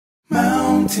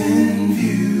Mountain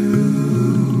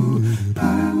View.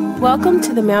 Welcome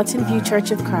to the Mountain View Church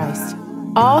of Christ.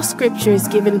 All scripture is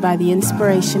given by the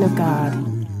inspiration of God.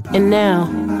 And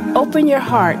now, open your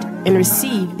heart and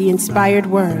receive the inspired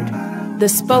word, the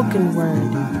spoken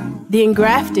word, the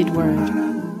engrafted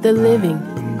word, the living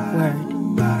word.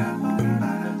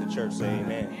 Let the church say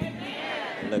amen.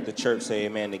 And let the church say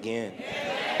amen again.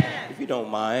 If you don't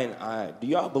mind, do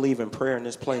y'all believe in prayer in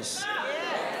this place?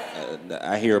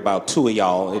 I hear about two of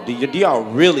y'all. Do y'all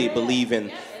really believe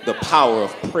in the power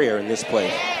of prayer in this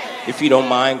place? If you don't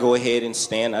mind, go ahead and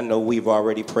stand. I know we've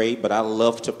already prayed, but I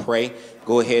love to pray.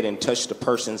 Go ahead and touch the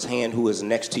person's hand who is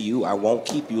next to you. I won't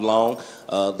keep you long.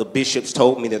 The bishops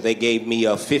told me that they gave me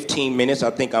 15 minutes.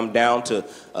 I think I'm down to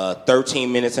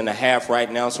 13 minutes and a half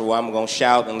right now, so I'm going to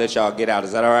shout and let y'all get out.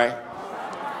 Is that all right?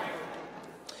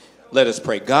 Let us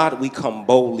pray. God, we come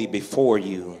boldly before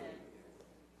you,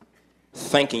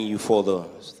 thanking you for the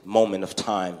moment of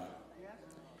time.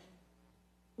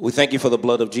 We thank you for the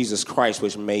blood of Jesus Christ,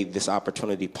 which made this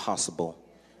opportunity possible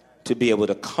to be able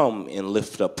to come and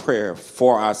lift up prayer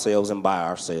for ourselves and by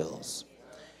ourselves.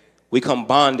 We come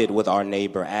bonded with our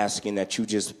neighbor, asking that you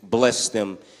just bless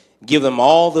them, give them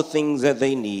all the things that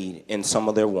they need and some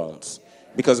of their wants.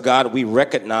 Because, God, we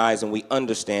recognize and we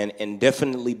understand and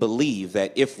definitely believe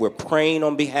that if we're praying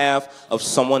on behalf of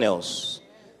someone else,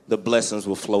 the blessings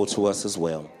will flow to us as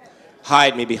well.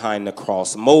 Hide me behind the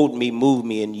cross. Mold me, move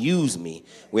me, and use me.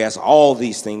 We ask all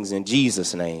these things in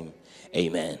Jesus' name.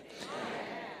 Amen.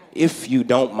 If you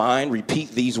don't mind,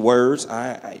 repeat these words.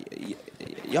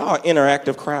 Y'all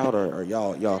interactive crowd, or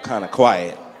y'all kind of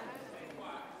quiet?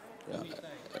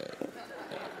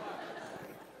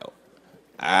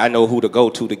 I know who to go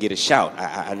to get a shout.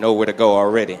 I know where to go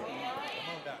already.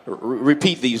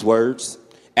 Repeat these words.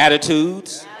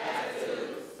 Attitudes.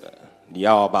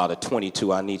 Y'all about a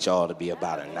 22. I need y'all to be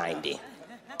about a 90.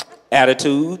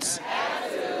 Attitudes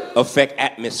affect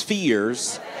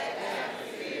atmospheres,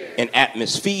 and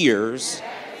atmospheres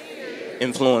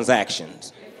influence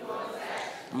actions.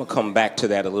 I'm going to come back to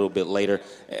that a little bit later.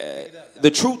 The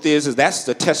truth is that's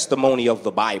the testimony of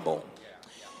the Bible.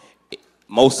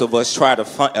 Most of us try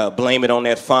to blame it on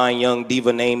that fine young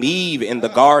diva named Eve in the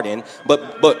garden,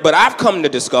 but I've come to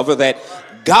discover that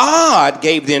God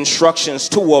gave the instructions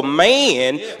to a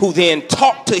man who then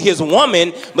talked to his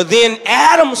woman, but then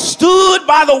Adam stood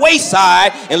by the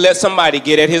wayside and let somebody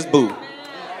get at his boo.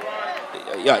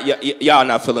 Y'all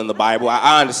not feeling the Bible.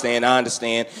 I understand.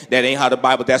 That ain't how the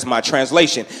Bible, that's my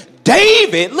translation.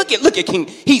 David, look at King.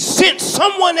 He sent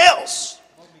someone else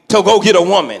to go get a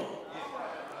woman.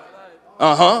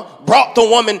 Brought the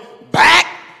woman back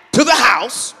to the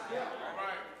house.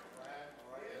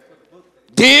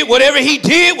 Did whatever he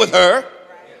did with her.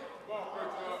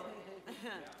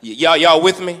 Y'all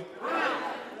with me?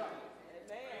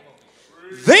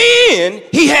 Then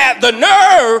he had the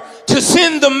nerve to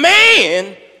send the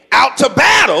man out to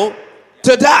battle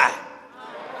to die.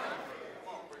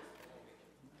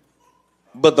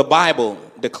 But the Bible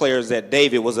declares that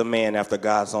David was a man after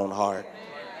God's own heart.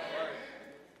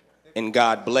 And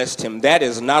God blessed him. That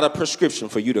is not a prescription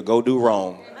for you to go do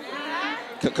wrong.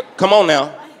 Come on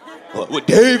now. Well,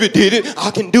 David did it.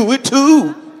 I can do it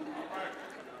too.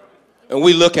 And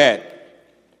we look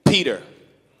at Peter,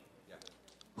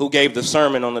 who gave the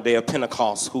sermon on the day of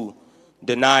Pentecost, who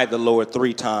denied the Lord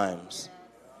 3 times.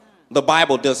 The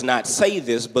Bible does not say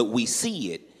this, but we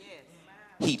see it.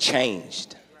 He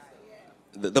changed.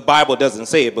 The Bible doesn't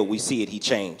say it, but we see it. He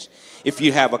changed. If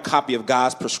you have a copy of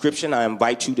God's prescription, I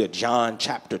invite you to John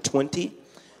chapter 20.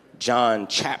 John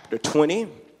chapter 20.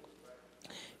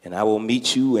 And I will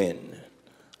meet you in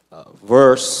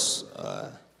verse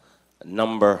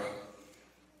number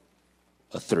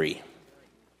 3.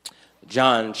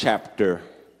 John chapter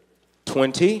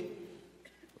 20,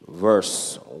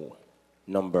 verse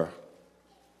number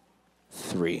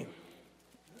 3.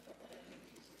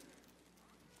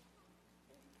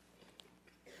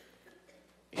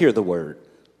 Hear the word.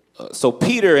 So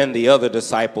Peter and the other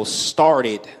disciples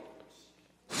started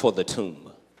for the tomb.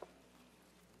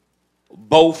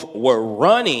 Both were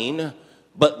running,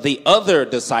 but the other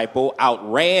disciple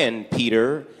outran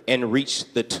Peter and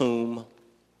reached the tomb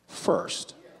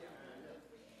first.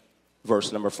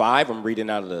 Verse number 5, I'm reading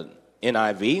out of the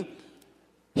NIV.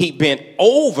 He bent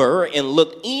over and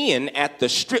looked in at the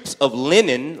strips of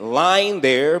linen lying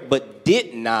there, but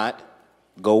did not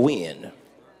go in.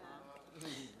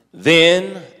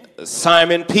 Then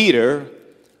Simon Peter,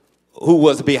 who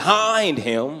was behind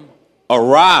him,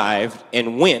 arrived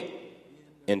and went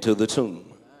into the tomb.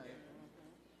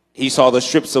 He saw the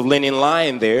strips of linen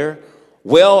lying there,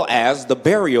 well as the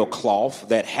burial cloth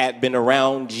that had been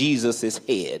around Jesus'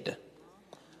 head.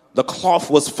 The cloth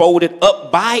was folded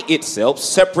up by itself,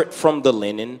 separate from the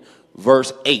linen.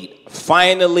 Verse 8.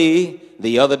 Finally,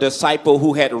 the other disciple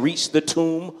who had reached the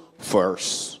tomb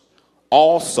first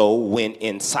also went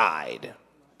inside.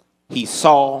 He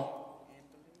saw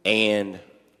and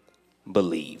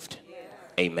believed.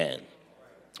 Amen.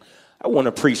 I want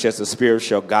to preach as a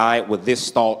spiritual guide with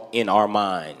this thought in our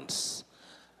minds.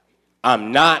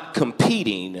 I'm not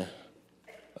competing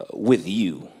with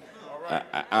you.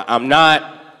 I'm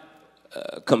not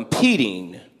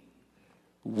competing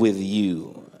with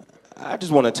you. I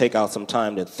just want to take out some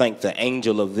time to thank the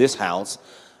angel of this house.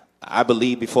 I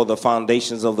believe before the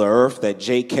foundations of the earth that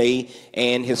J.K.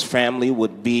 and his family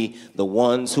would be the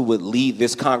ones who would lead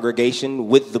this congregation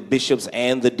with the bishops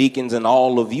and the deacons and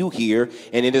all of you here.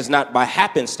 And it is not by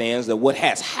happenstance that what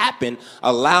has happened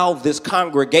allowed this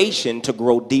congregation to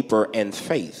grow deeper in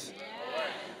faith.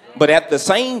 But at the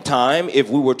same time, if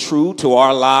we were true to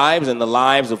our lives and the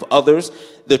lives of others,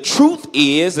 the truth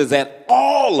is that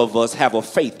all of us have a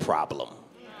faith problem.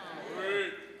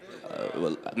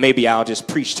 Maybe I'll just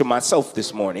preach to myself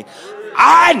this morning.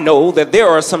 I know that there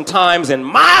are some times in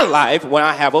my life when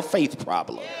I have a faith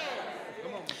problem.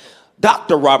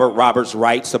 Dr. Robert Roberts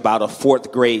writes about a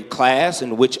 4th grade class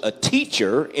in which a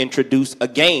teacher introduced a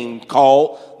game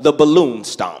called the balloon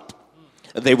stomp.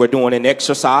 They were doing an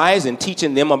exercise and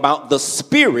teaching them about the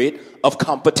spirit of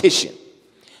competition.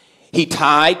 He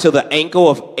tied to the ankle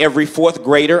of every 4th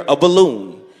grader a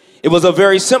balloon. It was a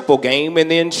very simple game, and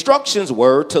the instructions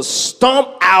were to stomp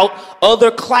out other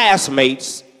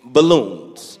classmates'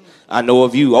 balloons. I know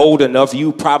if you old enough,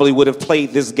 you probably would have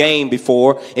played this game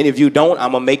before, and if you don't,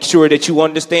 I'm going to make sure that you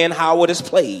understand how it is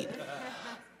played.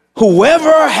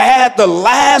 Whoever had the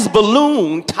last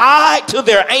balloon tied to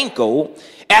their ankle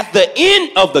at the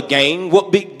end of the game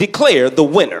would be declared the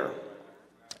winner.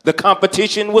 The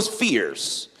competition was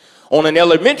fierce. On an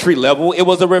elementary level, it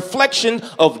was a reflection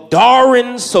of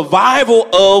Darwin's survival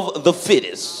of the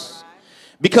fittest.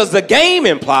 Because the game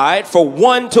implied for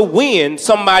one to win,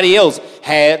 somebody else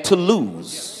had to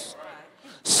lose.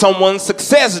 Someone's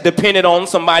success depended on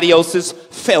somebody else's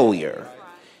failure.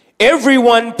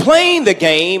 Everyone playing the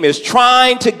game is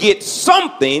trying to get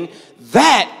something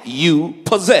that you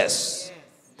possess.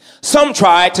 Some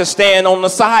tried to stand on the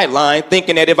sideline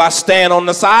thinking that if I stand on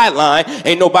the sideline,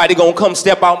 ain't nobody gonna come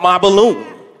step out my balloon.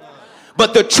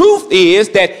 But the truth is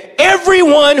that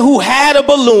everyone who had a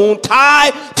balloon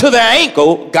tied to their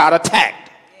ankle got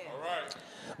attacked.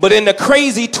 But in the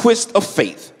crazy twist of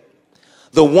faith,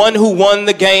 the one who won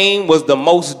the game was the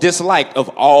most disliked of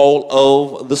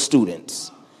all of the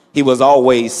students. He was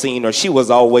always seen, or she was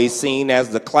always seen, as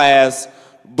the class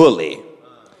bully.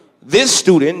 This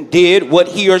student did what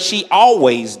he or she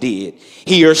always did.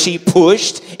 He or she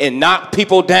pushed and knocked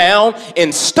people down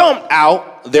and stumped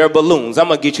out their balloons. I'm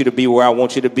going to get you to be where I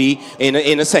want you to be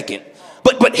in a second.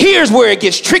 But here's where it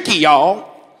gets tricky, y'all.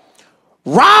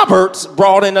 Roberts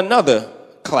brought in another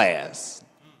class.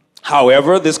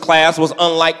 However, this class was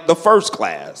unlike the first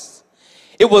class.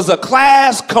 It was a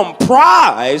class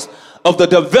comprised of the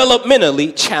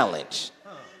developmentally challenged.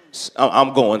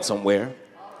 I'm going somewhere.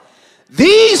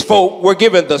 These folk were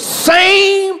given the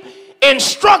same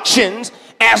instructions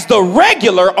as the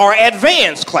regular or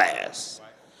advanced class.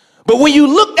 But when you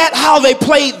looked at how they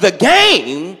played the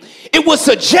game, it would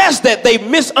suggest that they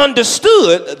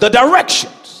misunderstood the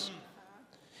directions.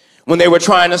 When they were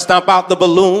trying to stomp out the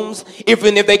balloons,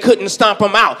 even if they couldn't stomp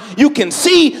them out, you can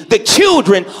see the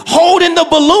children holding the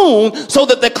balloon so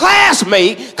that the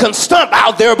classmate can stomp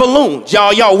out their balloons.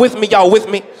 Y'all with me? Y'all with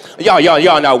me?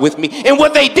 Y'all not with me. And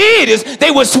what they did is they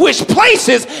would switch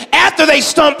places after they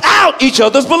stumped out each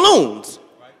other's balloons.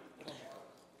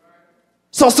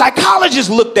 So psychologists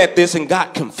looked at this and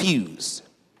got confused.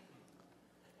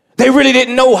 They really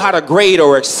didn't know how to grade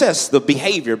or assess the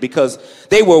behavior because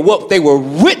what they were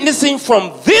witnessing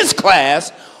from this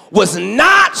class was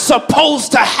not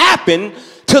supposed to happen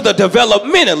to the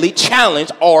developmentally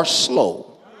challenged or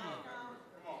slow.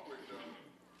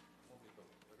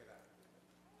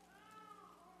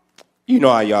 You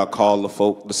know how y'all call the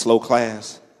folk the slow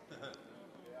class?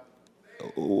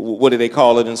 What do they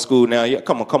call it in school now? Yeah,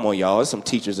 come on, y'all. There's some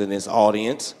teachers in this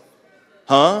audience.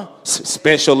 Huh?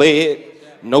 Special ed.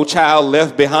 No child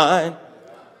left behind.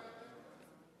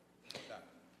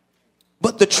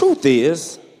 But the truth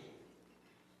is,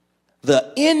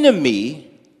 the enemy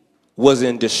was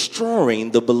in destroying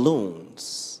the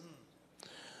balloons.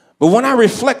 But when I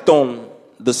reflect on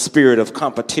the spirit of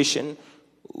competition,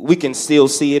 we can still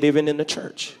see it even in the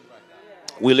church.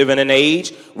 We live in an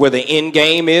age where the end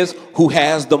game is who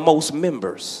has the most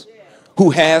members, who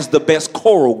has the best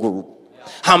choral group,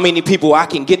 how many people I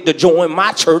can get to join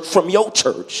my church from your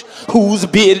church, whose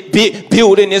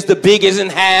building is the biggest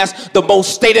and has the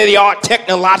most state-of-the-art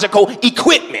technological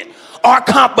equipment. Our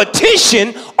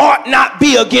competition ought not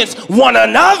be against one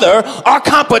another. Our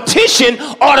competition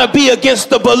ought to be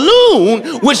against the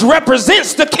balloon, which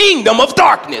represents the kingdom of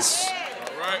darkness.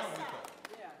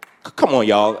 Come on,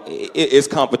 y'all. It's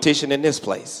competition in this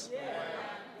place.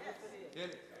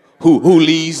 Who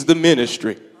leads the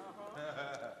ministry?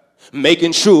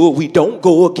 Making sure we don't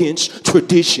go against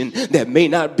tradition that may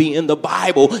not be in the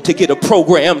Bible to get a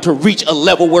program to reach a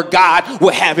level where God will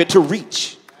have it to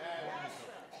reach.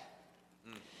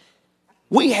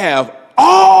 We have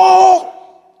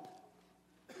all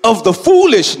of the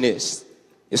foolishness,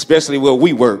 especially where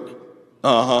we work.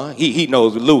 He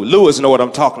knows. Lewis know what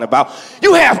I'm talking about.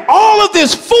 You have all of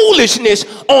this foolishness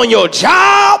on your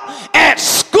job, at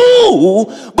school,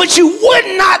 but you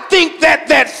would not think that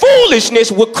that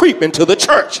foolishness would creep into the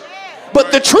church.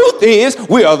 But the truth is,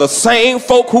 we are the same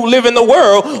folk who live in the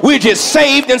world. We're just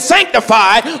saved and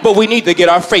sanctified, but we need to get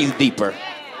our faith deeper.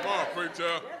 Come on, preacher.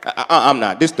 I'm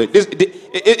not. Is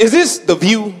this the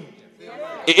view?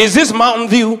 Is this Mountain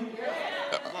View?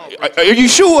 Are you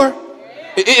sure?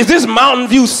 Is this Mountain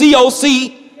View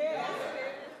COC?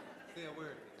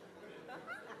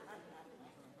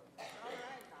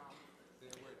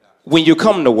 When you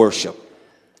come to worship,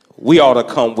 we ought to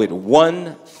come with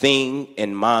one thing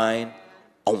in mind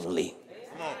only.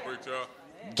 Come on, preacher.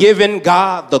 Giving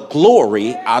God the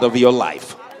glory out of your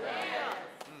life.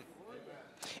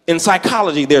 In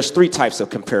psychology, there's 3 types of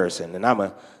comparison, and I'm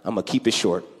gonna keep it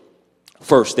short.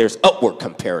 First, there's upward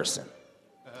comparison.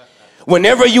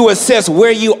 Whenever you assess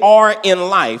where you are in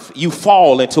life, you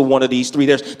fall into one of these 3.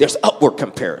 There's upward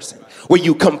comparison, where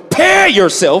you compare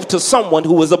yourself to someone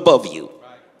who is above you.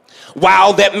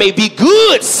 While that may be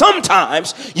good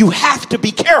sometimes, you have to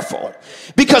be careful.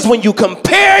 Because when you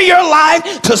compare your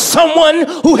life to someone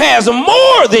who has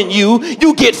more than you,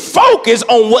 you get focused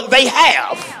on what they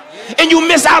have. And you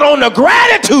miss out on the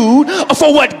gratitude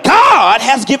for what God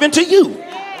has given to you.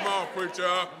 Come on,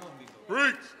 preacher.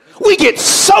 Preach. We get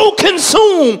so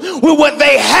consumed with what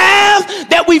they have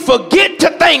that we forget to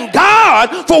thank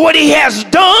God for what he has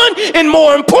done, and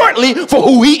more importantly, for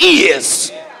who he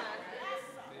is.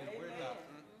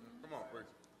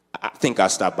 I think I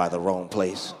stopped by the wrong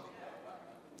place.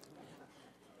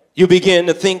 You begin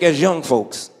to think as young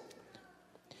folks,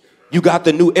 you got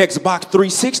the new Xbox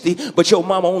 360, but your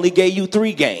mama only gave you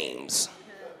 3 games.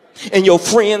 And your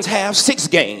friends have 6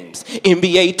 games.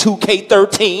 NBA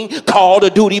 2K13, Call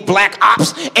of Duty Black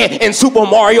Ops, and Super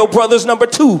Mario Brothers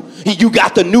 #2. You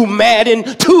got the new Madden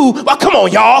 2. Well, come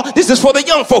on, y'all. This is for the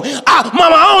young folk.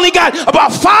 Mama, I only got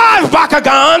about 5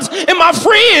 Bakugans, and my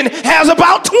friend has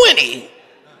about 20.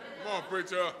 Come on,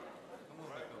 preacher.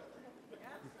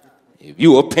 If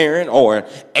you a parent or an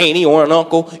auntie or an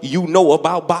uncle, you know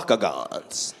about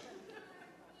Bakugans.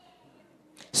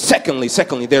 Secondly,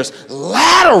 there's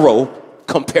lateral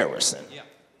comparison,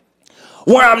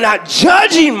 where I'm not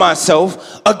judging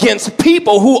myself against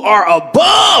people who are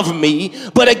above me,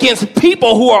 but against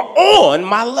people who are on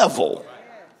my level.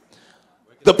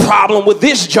 The problem with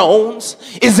this, Jones,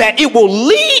 is that it will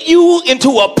lead you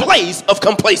into a place of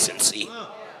complacency,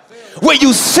 where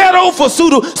you settle for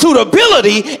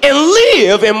suitability and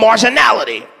live in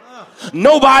marginality.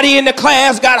 Nobody in the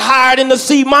class got hired in the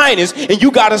C-, and you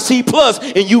got a C+,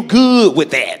 and you good with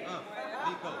that.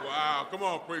 Wow, come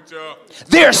on, preacher.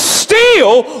 There's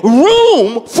still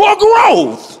room for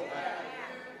growth.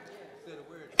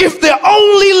 If the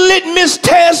only litmus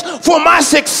test for my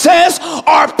success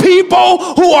are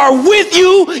people who are with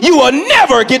you, you will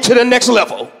never get to the next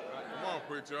level. Come on,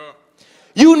 preacher.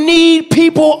 You need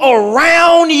people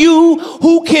around you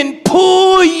who can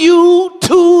pull you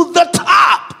to the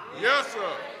top. Yes, sir.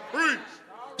 Preach.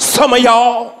 Some of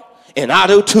y'all, and I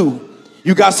do too,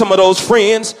 you got some of those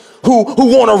friends who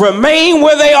want to remain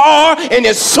where they are, and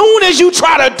as soon as you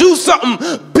try to do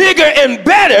something bigger and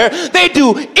better, they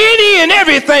do any and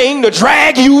everything to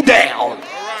drag you down. All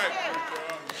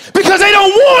right. Because they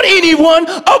don't want anyone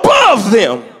above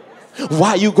them.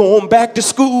 Why you going back to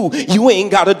school? You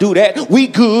ain't got to do that. We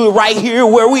good right here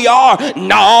where we are.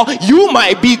 Nah, you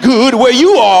might be good where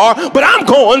you are, but I'm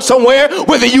going somewhere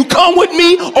whether you come with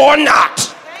me or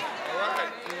not.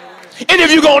 And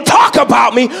if you're going to talk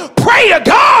about me, pray to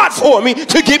God for me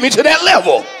to get me to that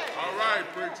level. All right,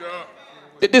 preacher.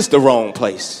 This is the wrong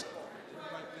place.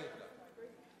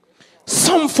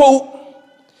 Some folk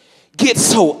get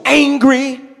so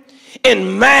angry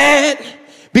and mad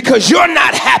because you're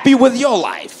not happy with your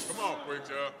life. Come on,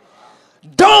 preacher.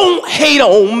 Don't hate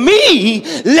on me.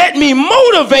 Let me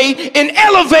motivate and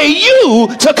elevate you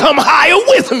to come higher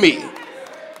with me.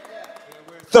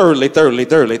 Thirdly,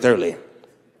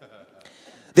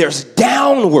 there's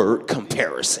downward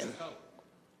comparison.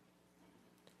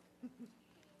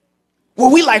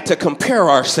 Well, we like to compare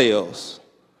ourselves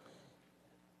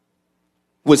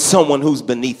with someone who's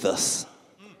beneath us.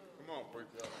 Come on,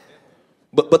 preacher.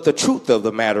 But the truth of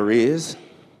the matter is,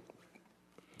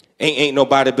 ain't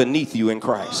nobody beneath you in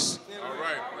Christ. All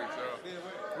right, preacher.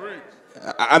 Preach.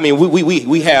 I mean,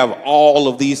 we have all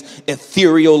of these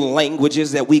ethereal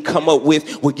languages that we come up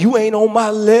with. Well, you ain't on my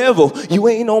level. You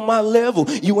ain't on my level.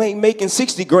 You ain't making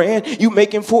 60 grand. You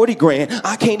making 40 grand.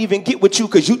 I can't even get with you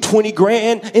because you 20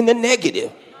 grand in the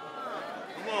negative.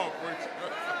 Come on,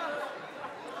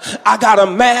 preacher. I got a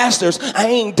master's. I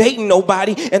ain't dating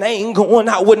nobody and I ain't going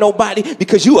out with nobody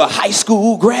because you a high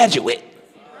school graduate.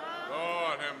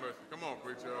 Lord have mercy. Come on,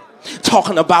 preacher.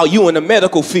 Talking about you in the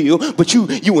medical field, but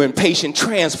you in patient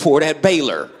transport at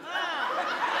Baylor.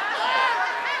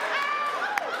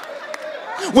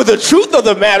 Well, the truth of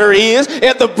the matter is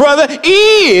that the brother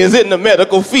is in the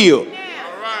medical field. All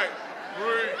right.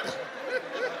 Preach.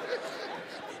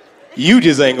 You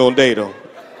just ain't gonna date him.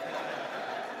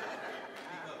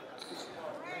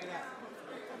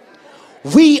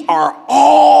 We are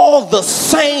all the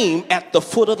same at the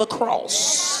foot of the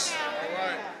cross.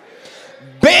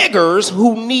 Beggars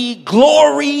who need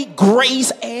glory,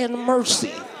 grace, and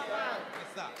mercy.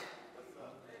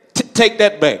 Take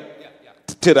that back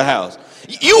to the house.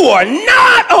 You are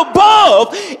not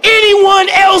above anyone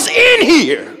else in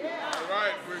here.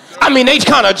 I mean, they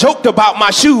kind of joked about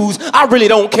my shoes. I really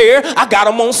don't care. I got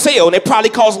them on sale, and they probably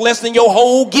cost less than your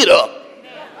whole get up.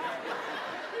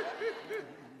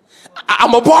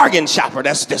 I'm a bargain shopper.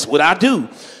 That's what I do.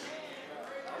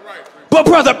 But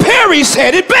Brother Perry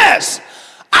said it best.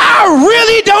 I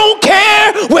really don't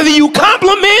care whether you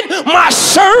compliment my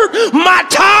shirt, my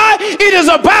tie. It is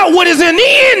about what is in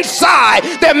the inside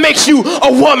that makes you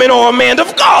a woman or a man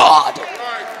of God.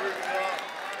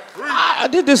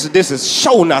 This is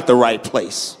sure not the right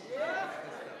place.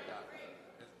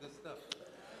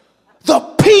 The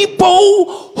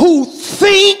people who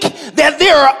think that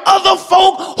there are other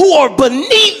folk who are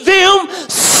beneath them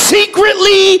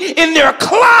secretly in their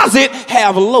closet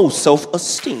have low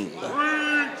self-esteem.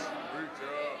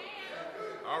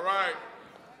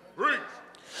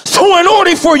 So in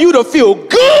order for you to feel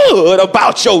good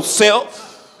about yourself,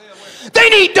 they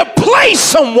need to place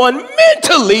someone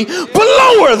mentally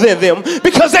below than them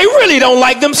because they really don't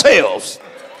like themselves.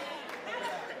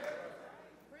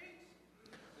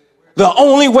 The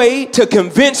only way to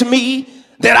convince me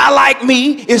that I like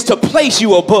me is to place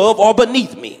you above or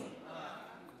beneath me.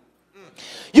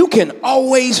 You can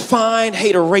always find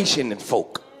hateration in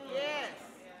folk.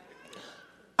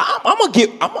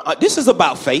 This is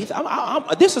about faith.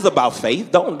 This is about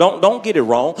faith. Don't get it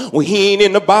wrong. Well, he ain't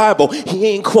in the Bible. He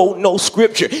ain't quoting no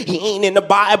scripture. He ain't in the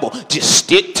Bible. Just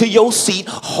stick to your seat.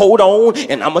 Hold on,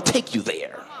 and I'm gonna take you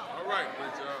there. All right,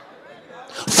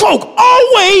 preacher. Folk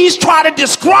always try to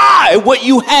describe what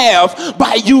you have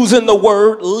by using the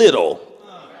word little.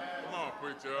 Come on,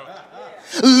 preacher.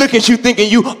 Look at you thinking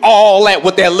you all that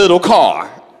with that little car.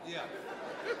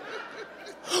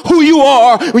 Who you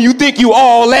are when you think you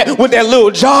all that with that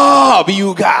little job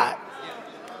you got.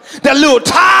 That little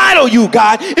title you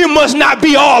got, it must not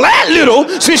be all that little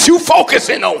since you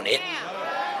focusing on it.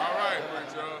 All right,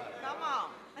 preacher. Come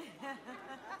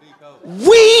on.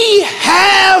 We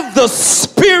have the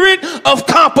spirit of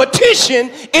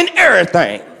competition in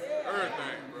everything.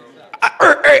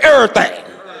 Everything.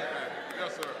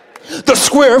 The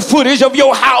square footage of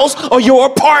your house or your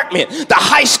apartment, the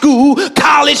high school,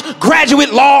 college,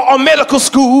 graduate law, or medical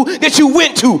school that you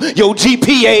went to, your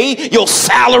GPA, your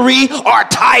salary, our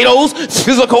titles,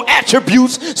 physical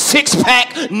attributes,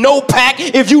 six-pack, no-pack.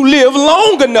 If you live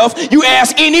long enough, you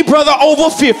ask any brother over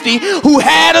 50 who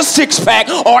had a six-pack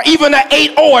or even an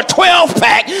 8 or a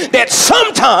 12-pack that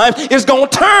sometimes is going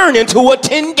to turn into a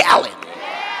 10-gallon.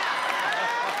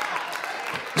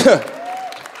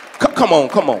 Come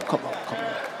on.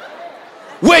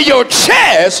 Where your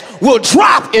chest will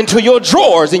drop into your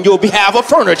drawers and you'll have a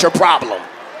furniture problem.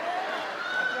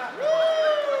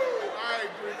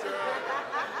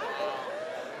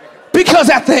 Because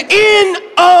at the end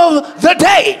of the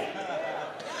day,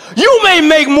 you may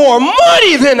make more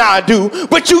money than I do,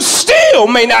 but you still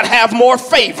may not have more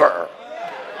favor.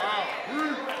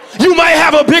 You might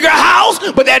have a bigger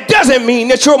house, but that doesn't mean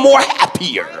that you're more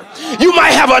happier. You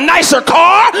might have a nicer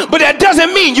car, but that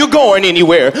doesn't mean you're going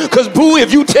anywhere. Because, boo,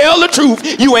 if you tell the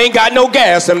truth, you ain't got no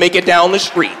gas to make it down the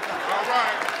street.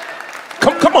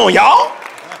 Come on, y'all.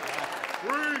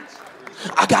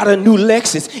 I got a new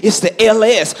Lexus. It's the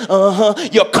LS.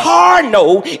 Your car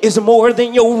note is more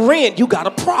than your rent. You got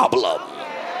a problem.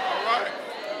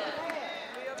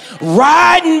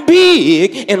 Riding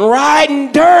big and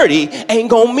riding dirty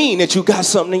ain't gonna mean that you got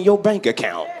something in your bank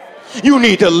account. You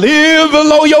need to live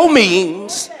below your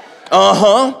means.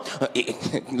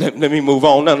 Let me move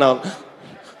on. No.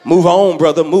 Move on,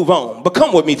 brother, move on. But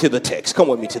come with me to the text. Come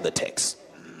with me to the text.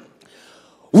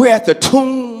 We're at the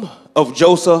tomb of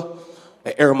Joseph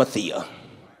at Arimathea.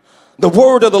 The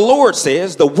word of the Lord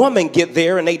says the women get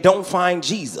there and they don't find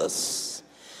Jesus.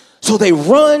 So they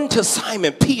run to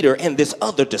Simon Peter and this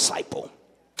other disciple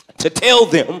to tell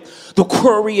them the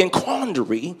query and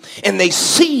quandary, and they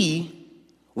see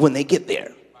when they get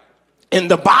there. And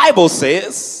the Bible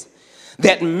says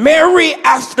that Mary,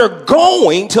 after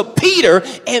going to Peter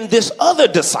and this other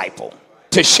disciple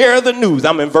to share the news,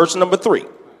 I'm in verse number 3,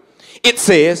 it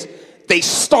says they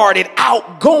started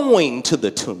out going to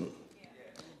the tomb.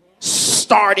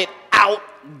 Started out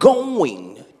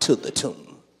going to the tomb.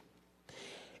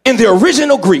 In the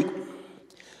original Greek,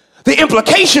 the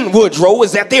implication, Woodrow,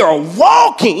 is that they are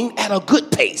walking at a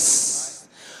good pace.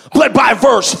 But by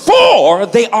verse 4,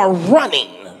 they are running.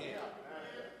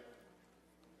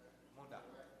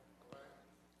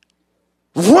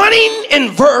 Running in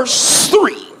verse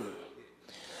 3.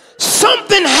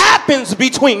 Something happens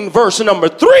between verse number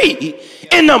 3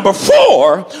 and number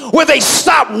 4 where they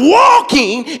stop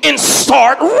walking and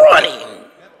start running.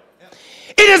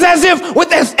 It is as if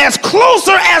with as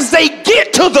closer as they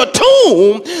get to the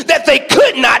tomb that they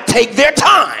could not take their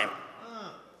time.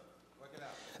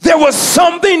 There was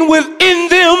something within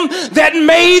them that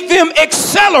made them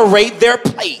accelerate their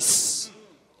pace.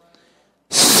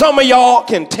 Some of y'all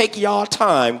can take y'all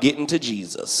time getting to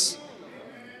Jesus.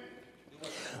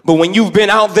 But when you've been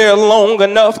out there long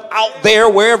enough, out there,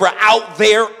 wherever out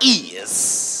there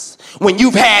is, when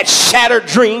you've had shattered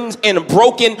dreams and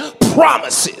broken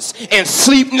promises and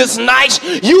sleepless nights,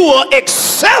 you will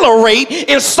accelerate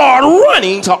and start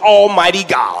running to Almighty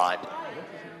God.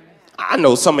 I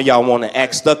know some of y'all want to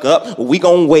act stuck up. We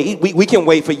gonna wait. We can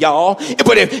wait for y'all.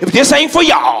 But if this ain't for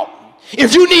y'all,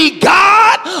 if you need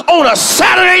God on a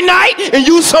Saturday night and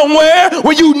you somewhere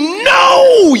where you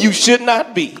know you should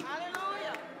not be,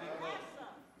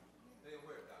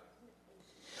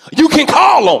 you can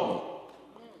call on him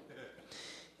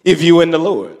if you in the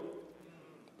Lord.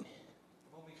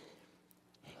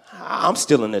 I'm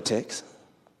still in the text.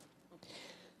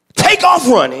 Take off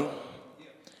running,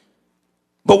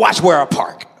 but watch where I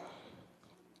park.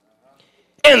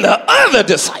 And the other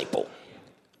disciple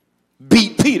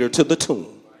beat Peter to the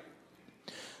tomb.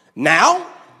 Now,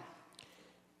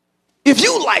 if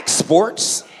you like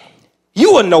sports,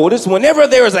 you will notice whenever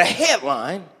there is a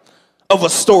headline of a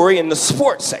story in the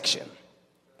sports section,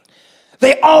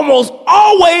 they almost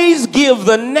always give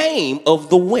the name of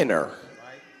the winner.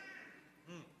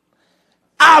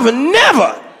 I've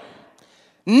never,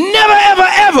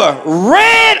 ever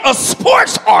read a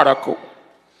sports article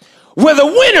where the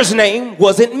winner's name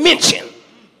wasn't mentioned.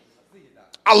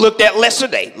 I looked at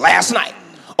last night.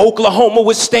 Oklahoma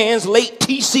withstands late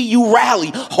TCU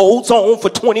rally, holds on for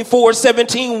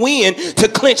 24-17 win to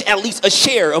clinch at least a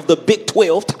share of the Big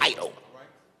 12 title.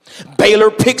 Baylor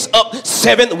picks up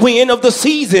 7th win of the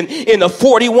season in a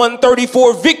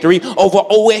 41-34 victory over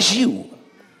OSU.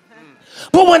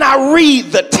 But when I read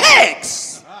the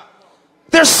text,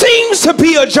 there seems to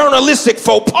be a journalistic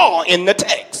faux pas in the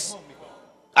text.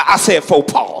 I said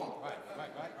faux pas.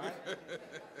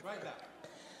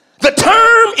 The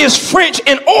term is French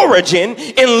in origin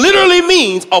and literally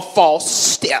means a false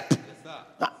step.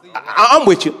 I'm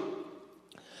with you.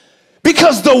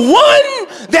 Because the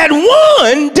one that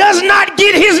won does not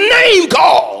get his name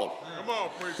called.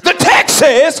 The text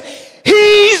says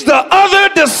he's the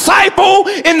other disciple,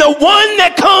 and the one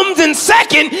that comes in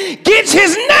second gets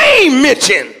his name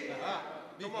mentioned.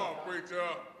 Come on, preacher.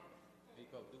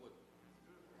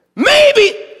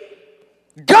 Maybe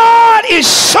God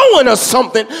is showing us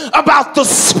something about the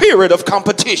spirit of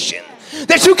competition.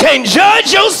 That you can't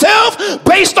judge yourself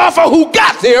based off of who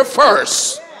got there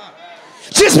first.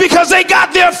 Just because they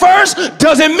got there first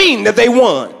doesn't mean that they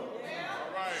won.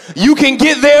 You can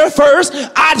get there first.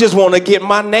 I just want to get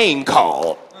my name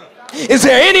called. Is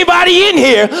there anybody in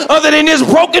here other than this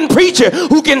broken preacher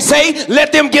who can say,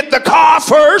 let them get the car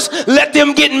first, let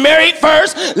them get married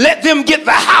first, let them get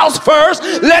the house first,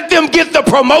 let them get the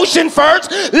promotion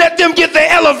first, let them get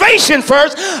the elevation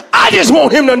first? I just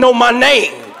want him to know my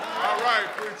name. All right,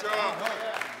 preacher.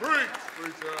 Preach,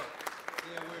 preacher.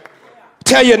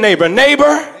 Tell your neighbor,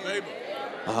 neighbor.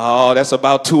 Oh, that's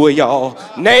about 2 of y'all.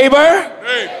 Neighbor,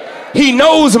 he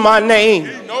knows my name.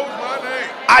 He knows my name.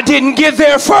 I didn't get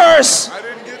there first, I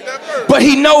didn't get that first. but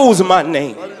he knows my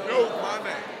name. But he knows my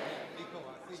name.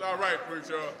 It's all right,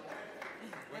 preacher.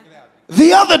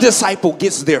 The other disciple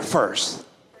gets there first.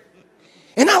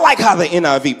 And I like how the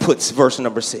NIV puts verse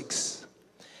number 6.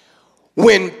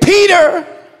 When Peter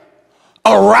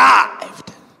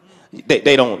arrived,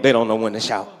 they don't know when to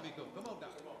shout.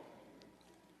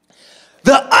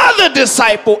 The other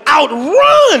disciple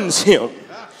outruns him,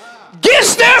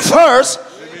 gets there first,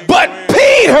 but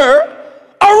Peter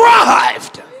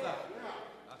arrived.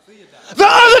 The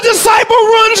other disciple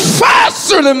runs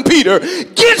faster than Peter,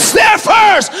 gets there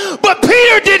first, but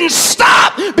Peter didn't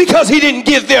stop because he didn't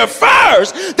get there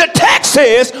first. The text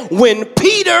says, when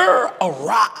Peter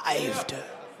arrived.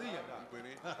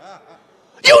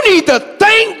 You need to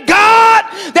thank God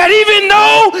that even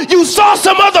though you saw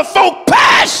some other folk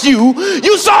pass you,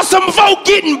 you saw some folk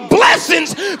getting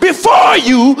blessings before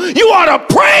you, you ought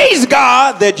to praise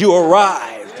God that you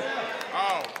arrived.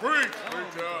 Oh, preach,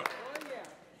 preacher.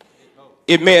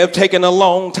 It may have taken a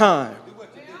long time.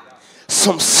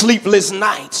 Some sleepless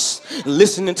nights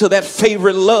listening to that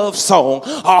favorite love song,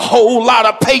 a whole lot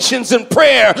of patience and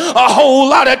prayer, a whole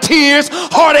lot of tears,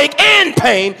 heartache and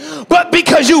pain. But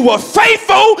because you were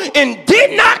faithful and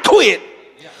did not quit,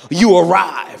 you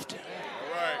arrived.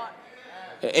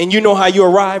 And you know how you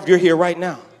arrived? You're here right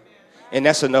now. And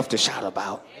that's enough to shout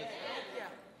about.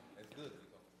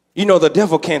 You know, the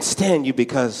devil can't stand you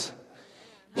because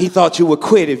he thought you would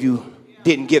quit if you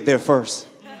didn't get there first.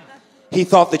 He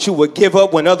thought that you would give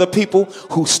up when other people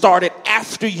who started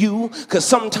after you, because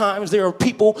sometimes there are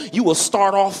people you will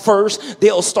start off first,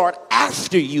 they'll start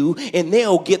after you, and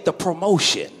they'll get the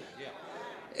promotion.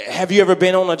 Have you ever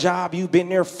been on a job, you've been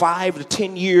there 5 to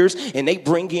 10 years, and they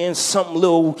bring in some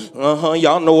little,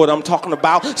 y'all know what I'm talking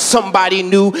about, somebody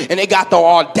new, and they got the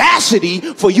audacity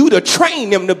for you to train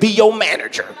them to be your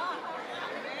manager.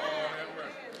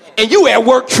 And you at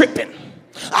work tripping.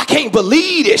 I can't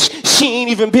believe this. She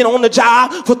ain't even been on the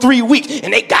job for 3 weeks,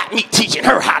 and they got me teaching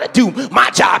her how to do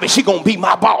my job, and she gonna be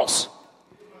my boss.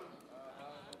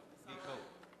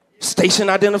 Station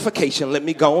identification. Let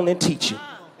me go on and teach you.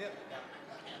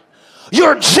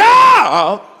 Your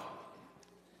job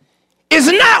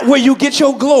is not where you get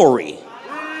your glory.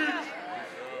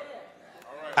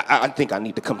 I think I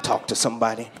need to come talk to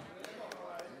somebody.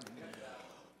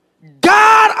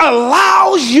 God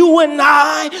allows you and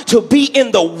I to be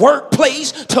in the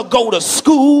workplace, to go to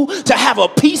school, to have a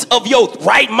piece of your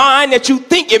right mind that you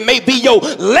think it may be your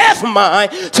left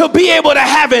mind, to be able to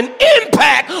have an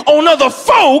impact on other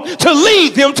folk to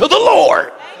lead them to the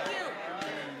Lord.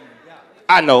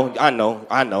 I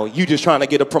know. You just trying to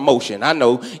get a promotion. I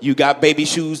know you got baby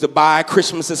shoes to buy.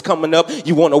 Christmas is coming up.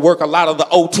 You want to work a lot of the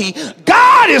OT.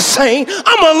 God is saying,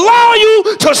 I'm going to allow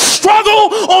you to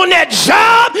struggle on that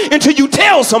job until you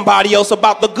tell somebody else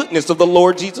about the goodness of the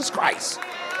Lord Jesus Christ.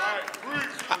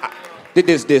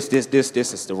 This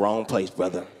is the wrong place,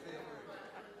 brother.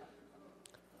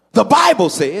 The Bible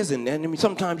says, and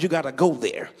sometimes you got to go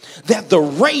there, that the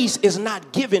race is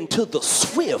not given to the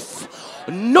swift,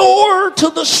 nor to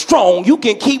the strong. You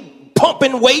can keep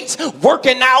pumping weights,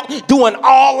 working out, doing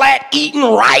all that, eating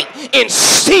right, and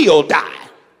still die.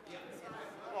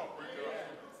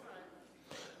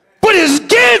 But it's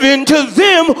given to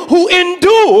them who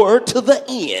endure to the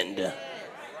end.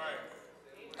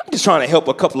 I'm just trying to help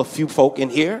a couple of few folk in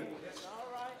here.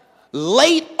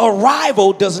 Late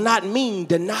arrival does not mean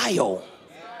denial.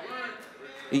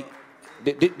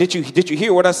 Did you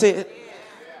hear what I said?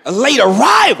 A late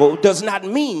arrival does not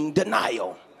mean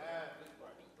denial.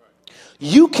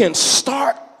 You can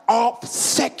start off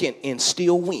second and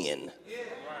still win.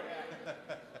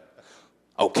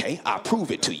 Okay, I'll prove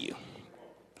it to you.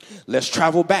 Let's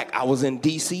travel back. I was in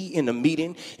DC in a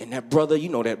meeting, and that brother, you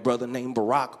know that brother named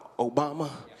Barack Obama?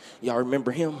 Y'all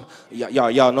remember him?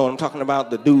 Y'all know what I'm talking about?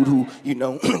 The dude who,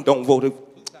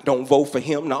 don't vote for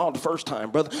him. No, the first time,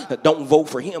 brother. Don't vote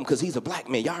for him because he's a black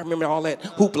man. Y'all remember all that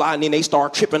hoopla? And then they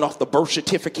start tripping off the birth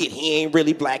certificate. He ain't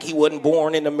really black. He wasn't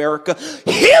born in America.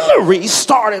 Hillary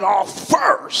started off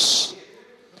first.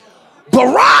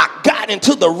 Barack got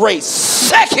into the race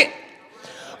second.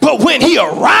 But when he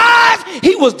arrived,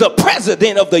 he was the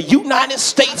president of the United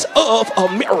States of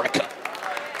America.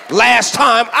 Last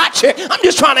time I checked, I'm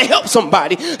just trying to help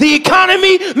somebody. The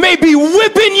economy may be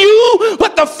whipping you,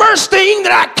 but the first thing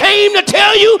that I came to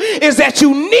tell you is that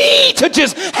you need to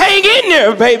just hang in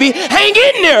there, baby. Hang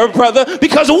in there, brother,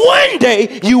 because one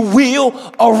day you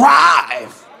will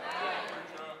arrive.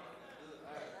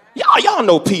 Y'all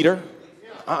know Peter.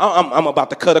 I'm about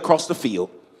to cut across the field.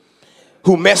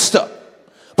 Who messed up.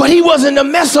 But he wasn't a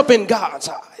mess up in God's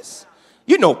eyes.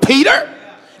 You know Peter.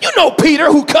 You know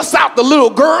Peter who cussed out the little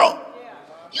girl.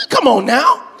 Come on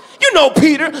now. You know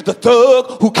Peter, the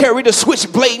thug who carried a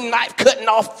switchblade knife cutting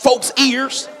off folks'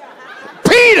 ears.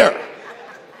 Peter.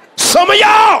 Some of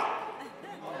y'all.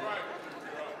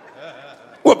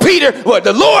 Well, Peter,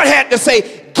 the Lord had to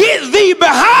say, get thee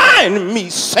behind me,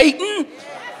 Satan.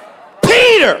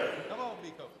 Peter.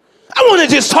 I want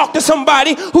to just talk to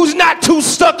somebody who's not too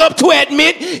stuck up to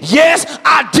admit, yes,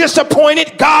 I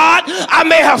disappointed God. I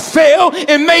may have failed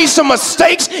and made some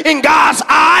mistakes in God's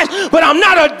eyes, but I'm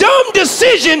not a dumb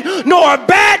decision nor a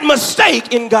bad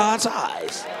mistake in God's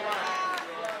eyes.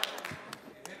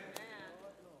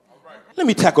 Let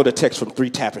me tackle the text from 3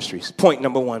 Tapestries. Point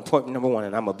number one,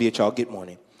 and I'm going to be at y'all good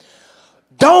morning.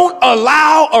 Don't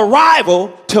allow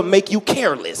arrival to make you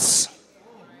careless.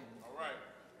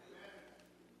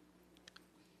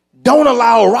 Don't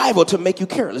allow arrival to make you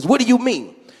careless. What do you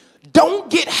mean?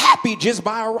 Don't get happy just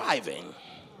by arriving.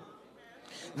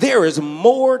 There is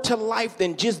more to life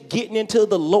than just getting into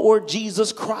the Lord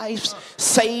Jesus Christ,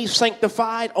 saved,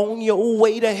 sanctified, on your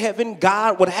way to heaven.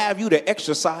 God would have you to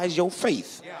exercise your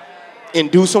faith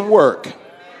and do some work.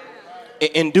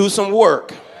 And do some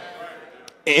work.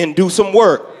 And do some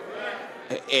work.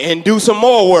 And do some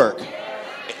more work.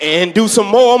 And do some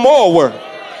more work.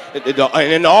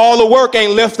 And all the work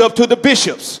ain't left up to the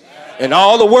bishops. And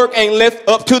all the work ain't left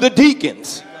up to the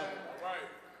deacons.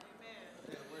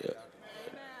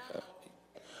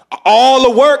 All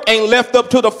the work ain't left up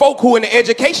to the folk who in the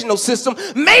educational system.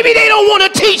 Maybe they don't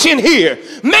want to teach in here.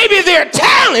 Maybe their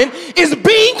talent is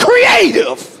being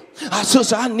creative.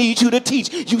 Sister, I need you to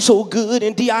teach. You so good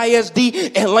in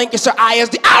DISD and Lancaster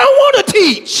ISD. I don't want to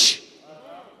teach.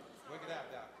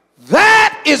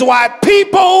 That is why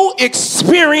people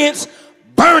experience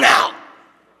burnout.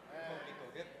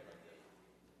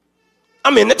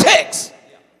 I'm in the text.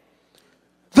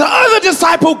 The other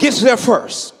disciple gets there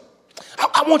first.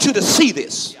 I want you to see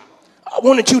this. I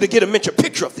wanted you to get a mental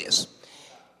picture of this.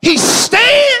 He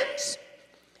stands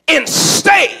and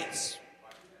stays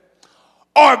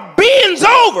or bends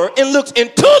over and looks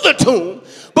into the tomb,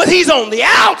 but he's on the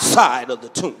outside of the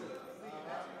tomb.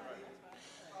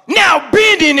 Now,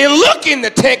 bending and looking, the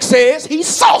text says, he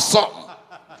saw something.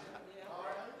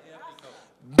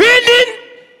 Bending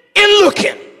and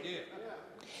looking.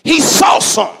 He saw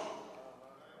something.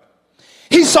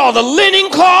 He saw the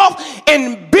linen cloth,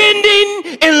 and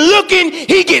bending and looking,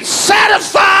 he gets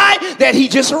satisfied that he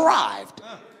just arrived.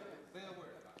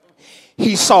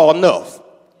 He saw enough.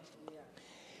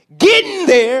 Getting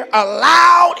there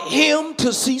allowed him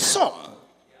to see something.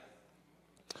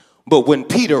 But when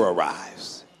Peter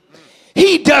arrives,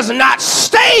 he does not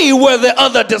stay where the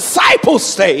other disciple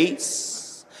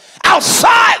stays,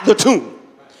 outside the tomb.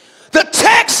 The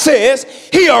text says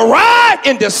he arrived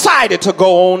and decided to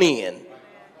go on in.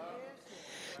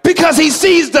 Because he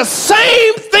sees the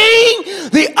same thing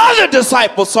the other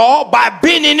disciple saw by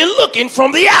bending and looking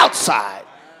from the outside.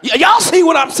 Y'all see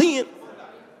what I'm seeing?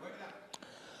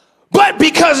 But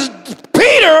because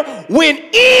Peter went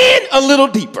in a little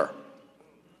deeper,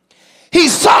 he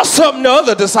saw something the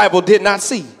other disciple did not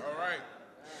see.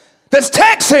 This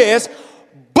text says,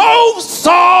 both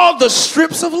saw the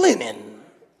strips of linen,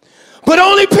 but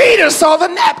only Peter saw the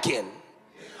napkin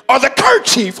or the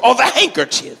kerchief or the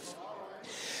handkerchief.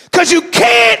 Because you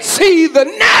can't see the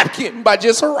napkin by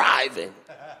just arriving.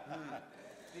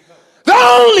 The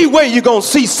only way you're going to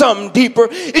see something deeper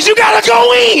is you got to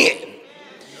go in.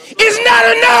 It's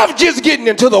not enough just getting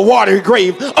into the watery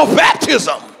grave of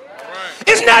baptism.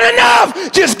 It's not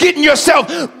enough just getting yourself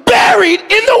buried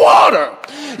in the water.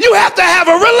 You have to have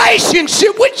a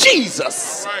relationship with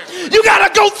Jesus. You got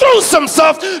to go through some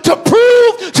stuff to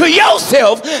prove to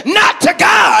yourself, not to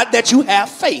God, that you have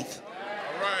faith.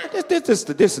 This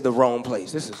is the wrong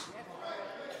place.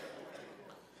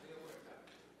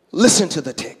 Listen to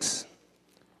the text.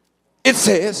 It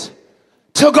says,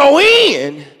 to go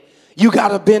in, you got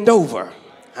to bend over.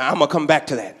 I'm going to come back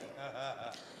to that.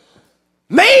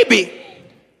 Maybe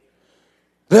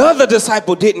the other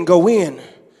disciple didn't go in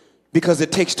because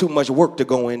it takes too much work to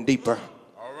go in deeper.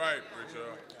 All right, preacher.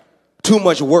 Too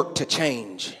much work to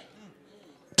change.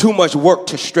 Too much work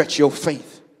to stretch your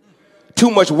faith. Too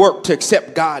much work to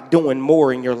accept God doing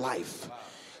more in your life.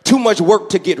 Too much work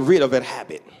to get rid of a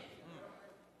habit.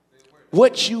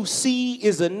 What you see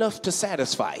is enough to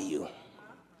satisfy you.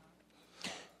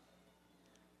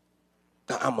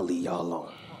 Now, I'm going to leave y'all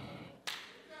alone.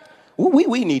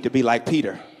 We need to be like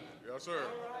Peter. Yes, sir.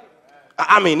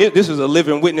 I mean, this is a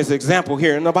living witness example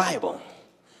here in the Bible.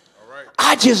 All right.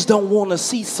 I just don't want to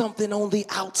see something on the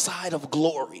outside of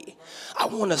glory. I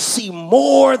want to see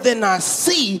more than I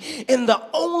see. And the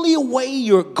only way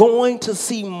you're going to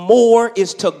see more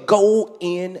is to go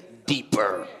in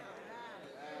deeper.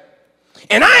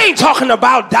 And I ain't talking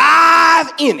about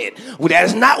dive in it. Well,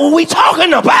 that's not what we're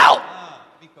talking about.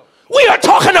 We are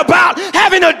talking about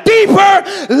having a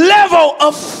deeper level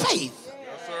of faith.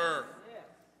 Yes, sir.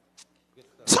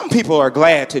 Some people are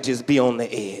glad to just be on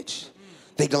the edge.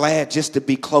 They're glad just to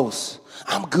be close.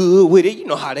 I'm good with it. You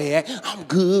know how they act. I'm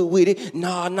good with it.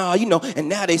 Nah, you know. And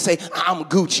now they say, I'm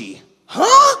Gucci.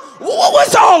 Huh?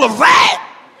 What's all of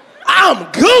that?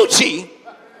 I'm Gucci.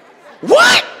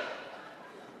 What?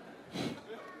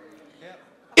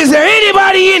 Is there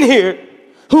anybody in here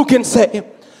who can say,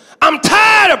 I'm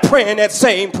tired of praying that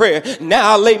same prayer.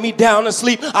 Now I lay me down to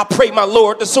sleep. I pray my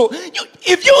Lord to soul.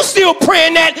 If you're still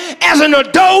praying that as an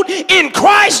adult in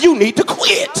Christ, you need to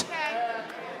quit.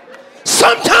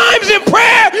 Sometimes in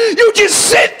prayer, you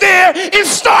just sit there and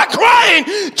start crying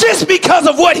just because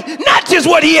of not just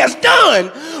what he has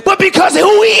done, but because of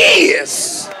who he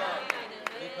is.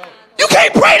 You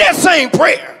can't pray that same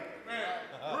prayer.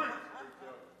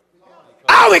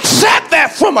 I'll accept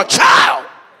that from a child.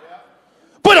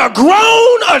 But a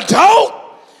grown adult,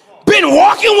 been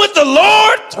walking with the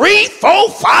Lord 3, 4,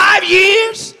 5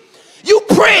 years, you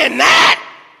praying that?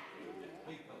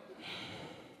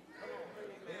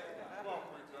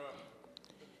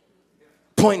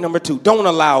 Point number 2, don't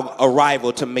allow a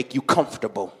rival to make you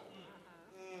comfortable.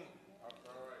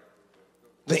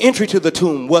 The entry to the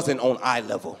tomb wasn't on eye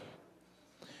level.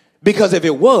 Because if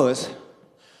it was,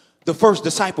 the first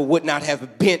disciple would not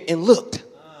have bent and looked.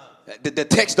 The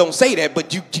text don't say that,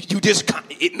 but you just,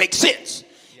 it makes sense.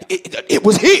 It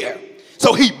was here.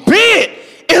 So he bent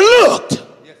and looked.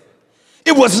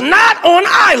 It was not on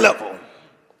eye level.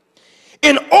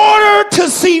 In order to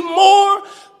see more,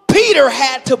 Peter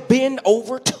had to bend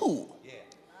over too.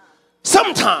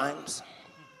 Sometimes,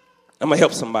 I'm going to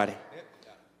help somebody.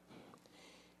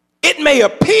 It may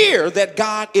appear that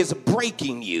God is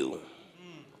breaking you.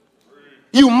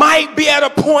 You might be at a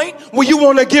point where you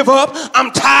want to give up.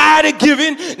 I'm tired of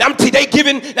giving.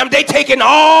 They taking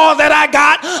all that I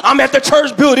got. I'm at the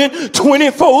church building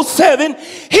 24/7.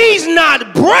 He's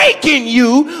not breaking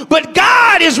you, but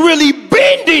God is really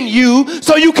bending you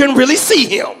so you can really see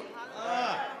him.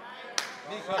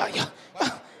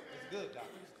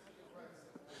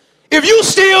 If you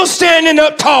still standing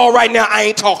up tall right now, I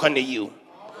ain't talking to you.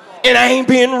 And I ain't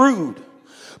being rude.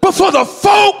 But for the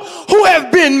folk who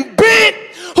have been bent,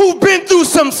 who've been through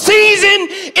some season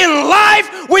in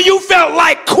life where you felt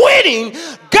like quitting,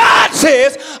 God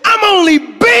says, I'm only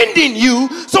bending you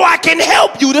so I can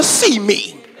help you to see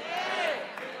me.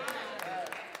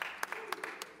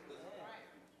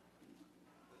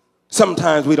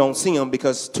 Sometimes we don't see him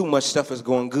because too much stuff is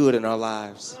going good in our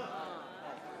lives.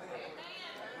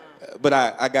 But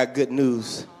I got good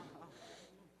news.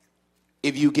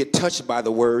 If you get touched by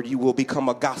the word, you will become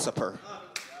a gossiper.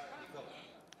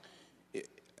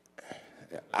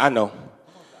 I know.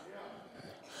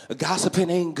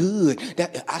 Gossiping ain't good.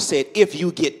 I said, if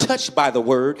you get touched by the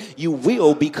word, you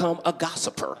will become a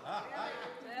gossiper.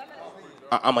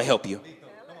 I'm going to help you.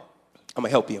 I'm going to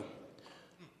help you.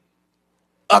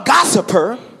 A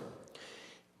gossiper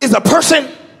is a person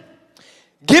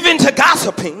given to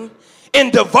gossiping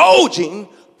and divulging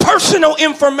personal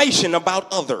information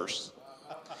about others.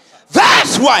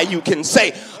 That's why you can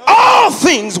say all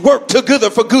things work together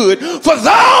for good for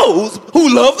those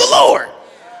who love the Lord.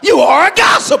 You are a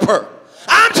gossiper.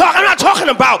 I'm not talking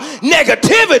about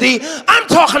negativity. I'm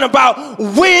talking about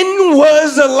when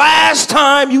was the last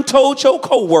time you told your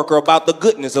coworker about the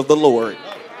goodness of the Lord?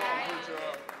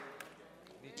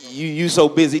 You so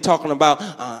busy talking about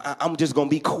I'm just gonna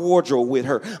be cordial with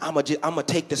her. I'm gonna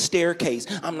take the staircase.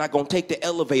 I'm not gonna take the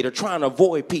elevator. Trying to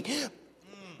avoid people.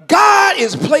 God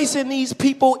is placing these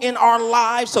people in our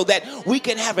lives so that we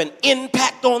can have an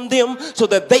impact on them so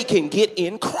that they can get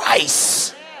in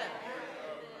Christ.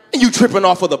 And you tripping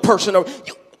off of the person.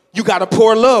 You got to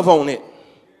pour love on it.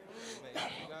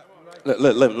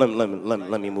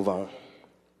 Let me move on.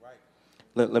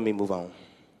 Let me move on.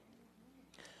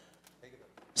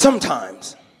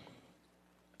 Sometimes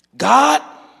God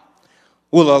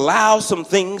will allow some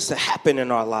things to happen in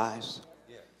our lives.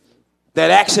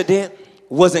 That accident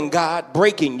wasn't God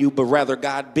breaking you, but rather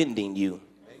God bending you.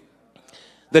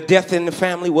 The death in the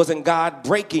family wasn't God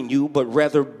breaking you, but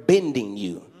rather bending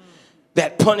you.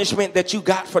 That punishment that you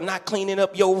got for not cleaning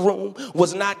up your room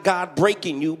was not God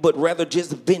breaking you, but rather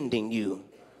just bending you.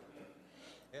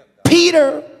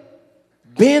 Peter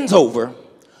bends over,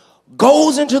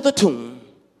 goes into the tomb.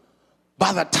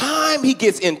 By the time he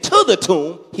gets into the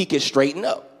tomb, he can straighten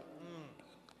up.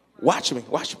 Watch me,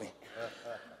 watch me.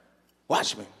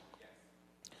 Watch me.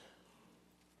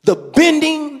 The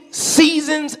bending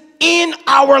seasons in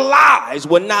our lives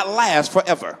will not last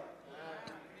forever.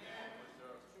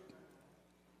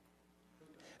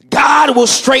 God will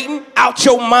straighten out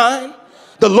your mind.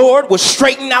 The Lord will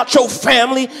straighten out your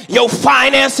family, your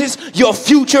finances, your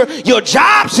future, your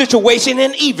job situation,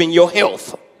 and even your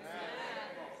health.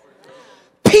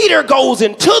 Peter goes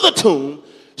into the tomb,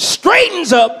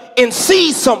 straightens up, and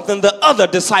sees something the other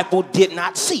disciple did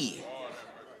not see.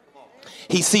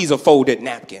 He sees a folded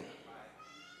napkin.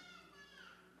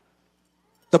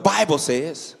 The Bible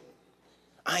says,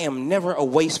 I am never a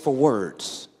waste for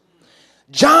words.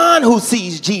 John, who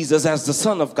sees Jesus as the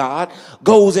Son of God,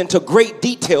 goes into great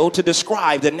detail to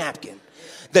describe the napkin.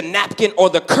 The napkin, or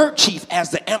the kerchief, as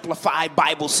the Amplified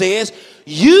Bible says,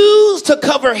 used to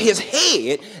cover his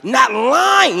head, not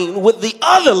lying with the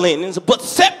other linens, but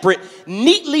separate,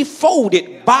 neatly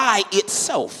folded by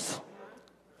itself.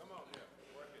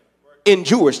 In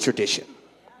Jewish tradition,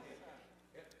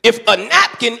 if a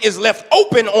napkin is left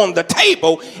open on the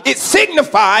table, it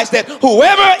signifies that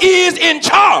whoever is in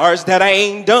charge, that I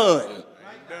ain't done.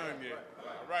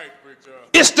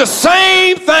 It's the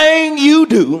same thing you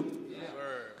do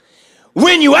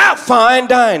when you out fine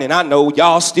dining. I know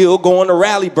y'all still going to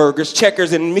Rally Burgers,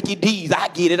 Checkers, and Mickey D's. I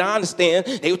get it, I understand.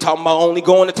 They were talking about only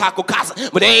going to Taco Casa,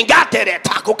 but they ain't got that at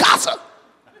Taco Casa.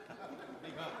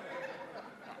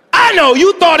 I know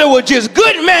you thought it was just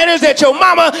good manners that your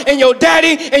mama and your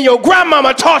daddy and your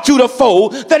grandmama taught you to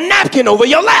fold the napkin over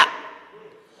your lap.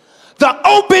 The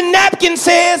open napkin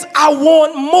says, I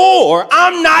want more.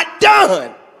 I'm not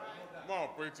done. Come on,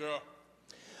 preacher.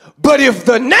 But if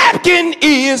the napkin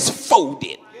is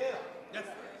folded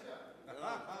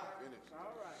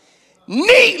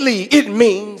neatly, it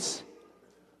means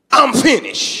I'm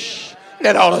finished.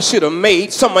 That ought to should have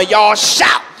made some of y'all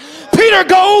shout. Peter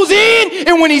goes in,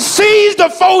 and when he sees the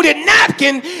folded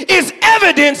napkin, is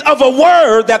evidence of a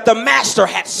word that the master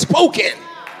had spoken.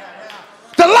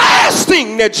 The last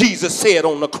thing that Jesus said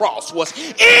on the cross was,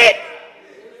 it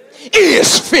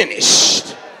is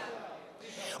finished.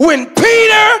 When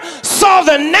Peter saw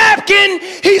the napkin,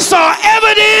 he saw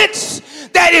evidence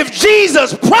that if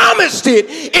Jesus promised it,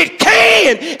 it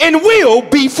can and will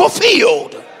be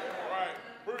fulfilled.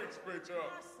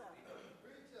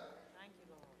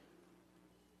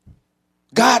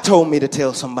 God told me to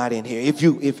tell somebody in here, if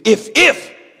you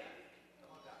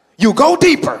go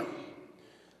deeper,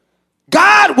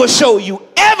 God will show you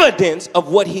evidence of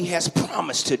what he has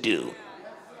promised to do.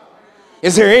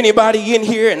 Is there anybody in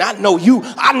here, and I know you,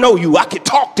 I can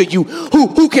talk to you,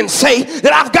 who can say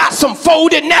that I've got some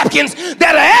folded napkins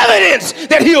that are evidence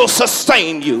that he'll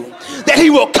sustain you, that he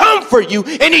will comfort you,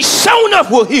 and he sure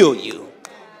enough will heal you.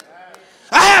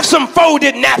 I have some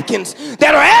folded napkins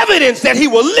that are evidence that he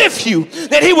will lift you,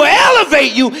 that he will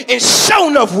elevate you, and sure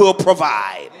enough will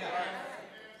provide.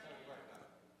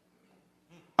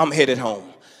 I'm headed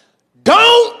home.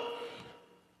 Don't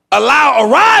allow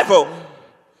arrival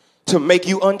to make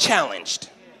you unchallenged.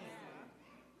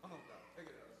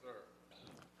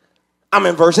 I'm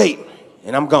in verse 8,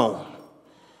 and I'm gone.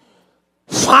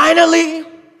 Finally,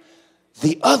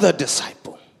 the other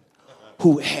disciple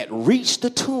who had reached the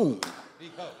tomb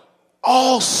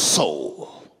also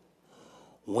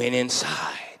went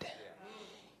inside.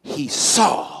 He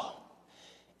saw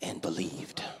and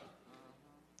believed.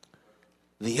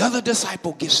 The other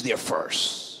disciple gets there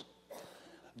first.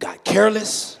 Got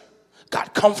careless,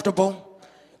 got comfortable,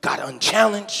 got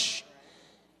unchallenged.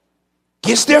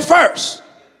 Gets there first.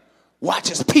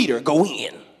 Watches Peter go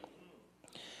in.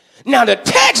 Now the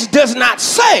text does not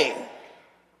say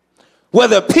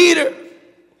whether Peter,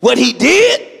 what he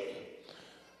did,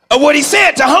 or what he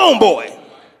said to homeboy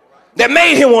that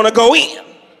made him want to go in.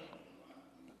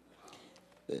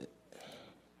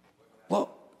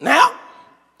 Well, now,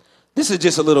 this is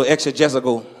just a little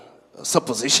exegetical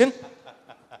supposition.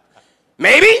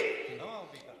 Maybe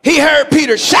he heard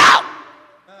Peter shout.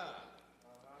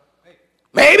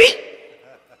 Maybe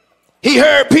he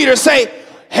heard Peter say,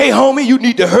 hey, homie, you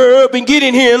need to hurry up and get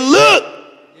in here and look.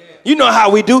 You know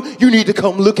how we do. You need to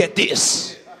come look at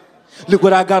this. Look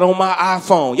what I got on my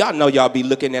iPhone. Y'all know y'all be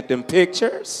looking at them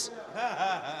pictures.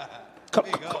 Come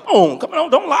on,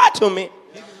 don't lie to me.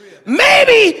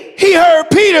 Maybe he heard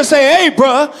Peter say, hey,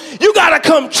 bruh, you got to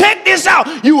come check this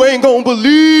out. You ain't going to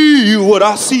believe what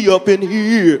I see up in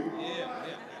here.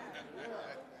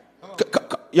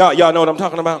 Y'all know what I'm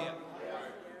talking about?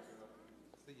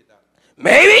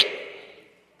 Maybe.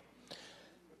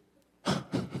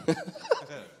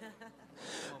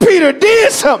 Peter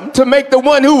did something to make the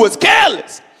one who was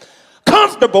careless,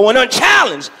 comfortable, and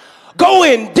unchallenged go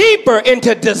in deeper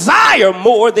into desire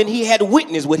more than he had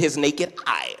witnessed with his naked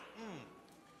eye.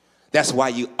 That's why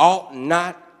you ought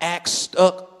not act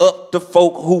stuck up to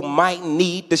folk who might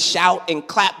need to shout and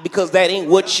clap, because that ain't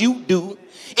what you do.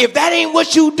 If that ain't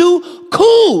what you do,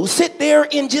 cool, sit there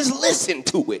and just listen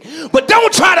to it. But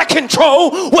don't try to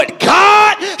control what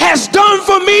God has done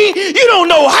for me. You don't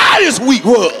know how this week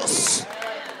was.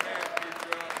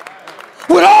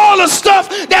 With all the stuff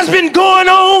that's been going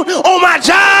on my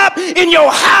job, in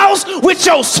your house, with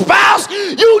your spouse,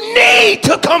 you need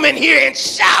to come in here and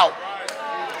shout.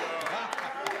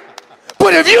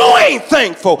 But if you ain't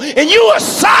thankful and you a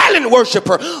silent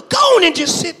worshiper, go on and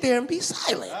just sit there and be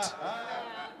silent.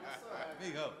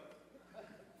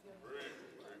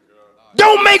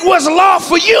 Don't make what's law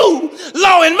for you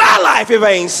law in my life if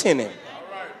I ain't sinning.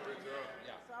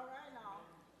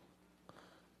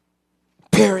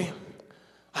 Perry,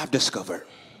 I've discovered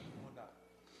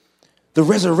the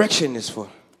resurrection is for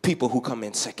people who come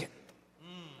in second.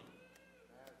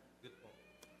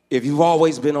 If you've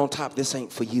always been on top, this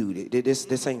ain't for you.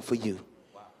 This ain't for you.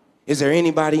 Is there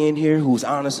anybody in here who's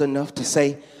honest enough to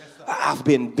say, I've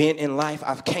been bent in life,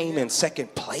 I've came in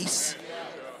second place?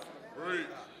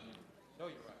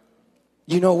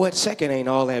 You know what? Second ain't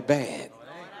all that bad.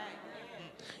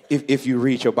 If you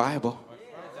read your Bible.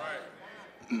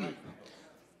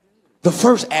 The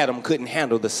first Adam couldn't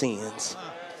handle the sins.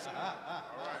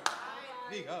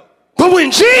 But when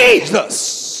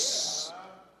Jesus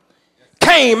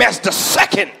came as the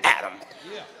second Adam,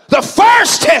 the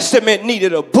first testament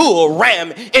needed a bull,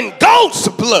 ram, and goat's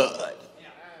blood.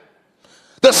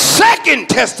 The second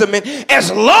testament,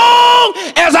 as long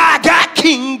as I got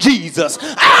King Jesus,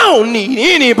 I don't need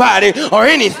anybody or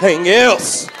anything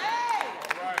else.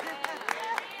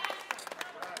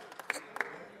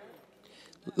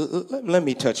 Let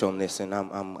me touch on this, and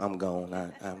I'm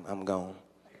gone. I'm gone.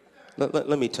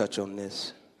 Let me touch on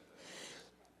this.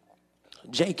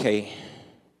 JK,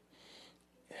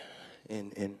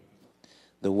 in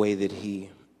the way that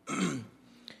he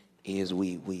is,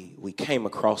 we came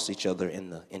across each other in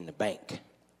the bank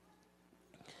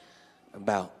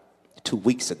about 2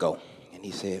 weeks ago, and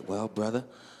he said, well, brother,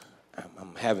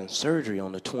 I'm having surgery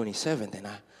on the 27th, and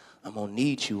I'm gonna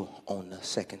need you on the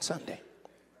second Sunday.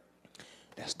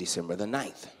 That's December the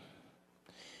 9th.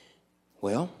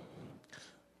 Well,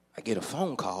 I get a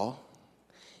phone call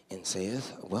and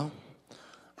says, well,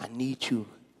 I need you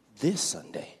this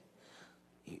Sunday.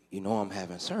 You know I'm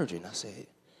having surgery. And I said,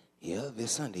 yeah,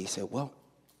 this Sunday. He said, well,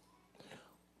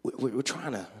 we're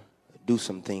trying to do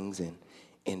some things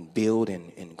and build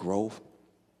and grow.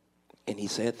 And he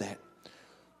said that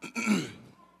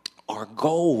our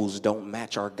goals don't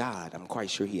match our God. I'm quite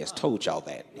sure he has told y'all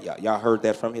that. Y'all heard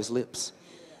that from his lips.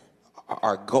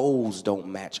 Our goals don't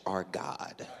match our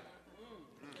God.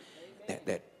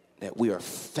 That we are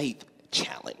faith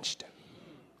challenged.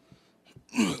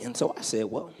 And so I said,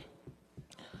 well,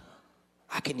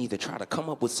 I can either try to come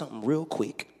up with something real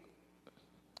quick,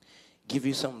 give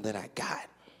you something that I got,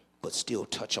 but still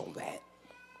touch on that.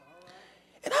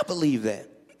 And I believe that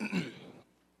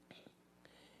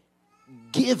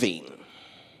giving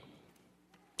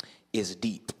is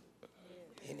deep.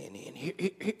 And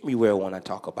hear me well when I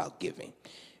talk about giving,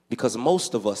 because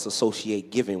most of us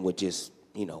associate giving with just,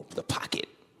 the pocket,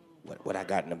 what I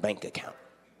got in the bank account.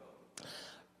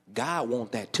 God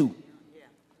wants that too.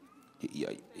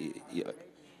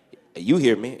 You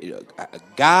hear me?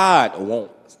 God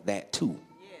wants that too.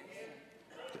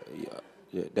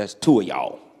 That's two of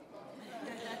y'all.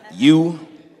 You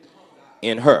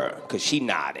and her, because she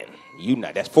nodding. You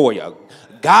not. That's four of y'all.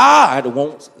 God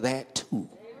wants that too.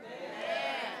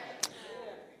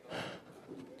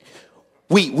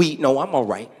 No, I'm all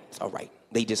right. It's all right.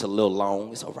 They just a little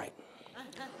long. It's all right.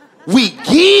 We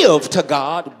give to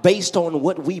God based on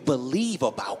what we believe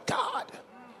about God.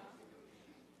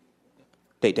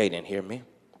 They didn't hear me.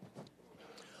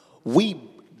 We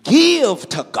give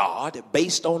to God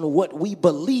based on what we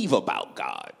believe about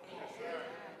God.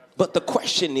 But the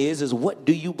question is what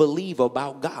do you believe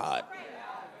about God?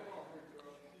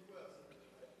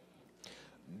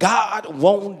 God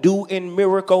won't do in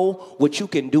miracle what you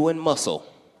can do in muscle.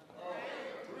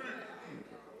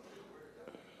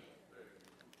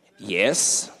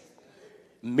 Yes,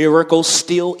 miracles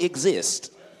still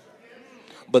exist.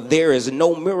 but there is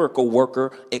no miracle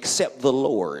worker except the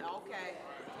Lord.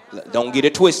 Don't get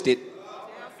it twisted.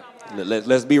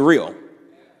 Let's be real.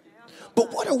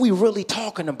 But what are we really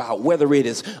talking about? Whether it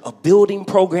is a building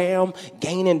program,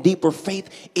 gaining deeper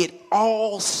faith, it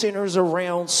all centers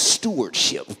around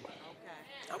stewardship.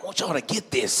 I want y'all to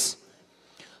get this.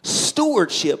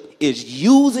 Stewardship is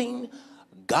using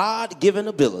God-given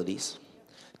abilities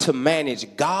to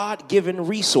manage God-given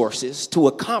resources to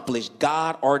accomplish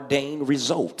God-ordained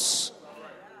results.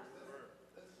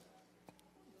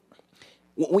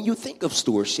 When you think of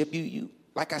stewardship, you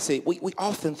like I said, we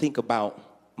often think about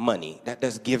money.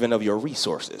 That's giving of your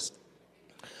resources.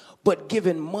 But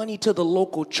giving money to the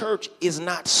local church is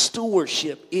not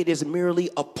stewardship. It is merely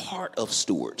a part of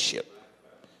stewardship.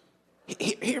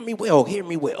 Hear me well, hear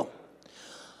me well.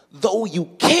 Though you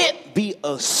can't be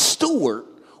a steward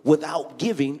without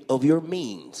giving of your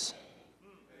means.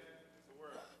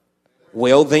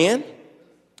 Well then,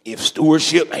 if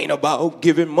stewardship ain't about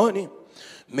giving money,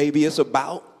 maybe it's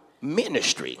about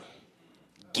ministry,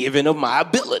 giving of my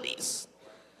abilities.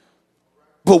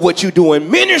 But what you do in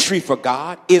ministry for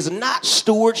God is not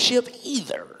stewardship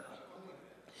either.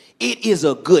 It is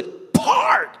a good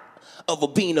part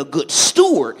of being a good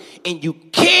steward, and you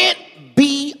can't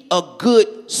be a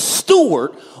good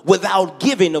steward without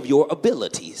giving of your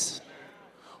abilities.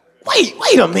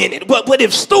 Wait a minute. But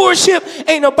if stewardship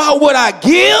ain't about what I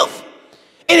give,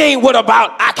 it ain't what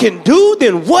about I can do,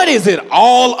 then what is it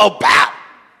all about?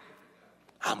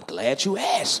 I'm glad you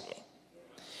asked me.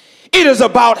 It is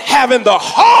about having the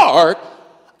heart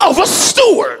of a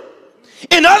steward.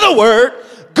 In other words,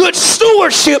 good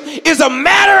stewardship is a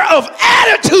matter of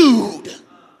attitude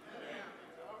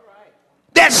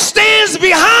that stands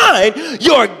behind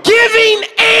your giving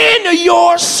and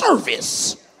your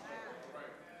service.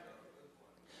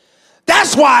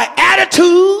 That's why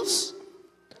attitudes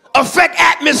affect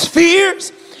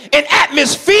atmospheres, and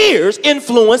atmospheres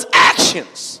influence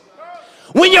actions.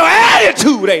 When your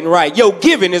attitude ain't right, your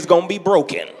giving is going to be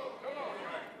broken.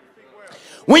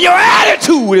 When your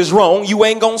attitude is wrong, you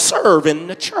ain't going to serve in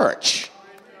the church.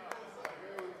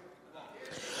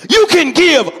 You can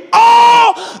give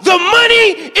all the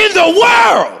money in the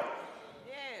world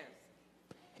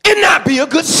and not be a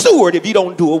good steward if you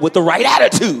don't do it with the right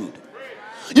attitude.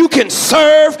 You can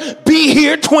serve, be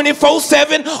here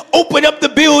 24/7, open up the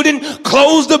building,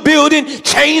 close the building,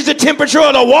 change the temperature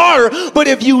of the water. But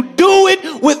if you do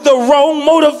it with the wrong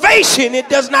motivation, it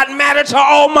does not matter to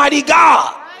Almighty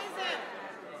God.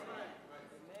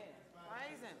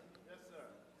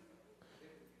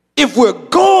 If we're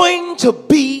going to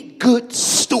be good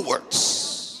stewards,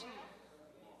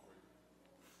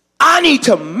 I need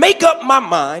to make up my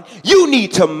mind. You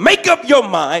need to make up your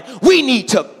mind. We need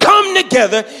to come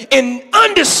together and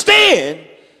understand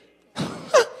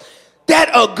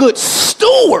that a good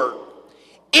steward,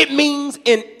 it means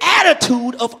an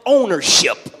attitude of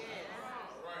ownership.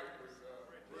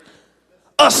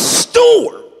 A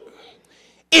steward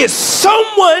is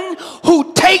someone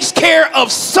who takes care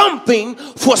of something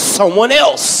for someone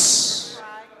else.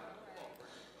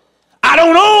 I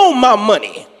don't own my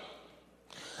money.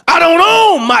 I don't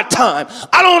own my time.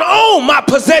 I don't own my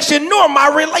possession nor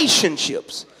my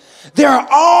relationships. They're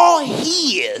all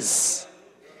his.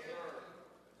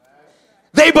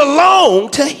 They belong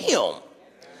to him.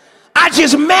 I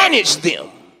just manage them.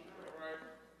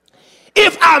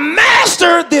 If I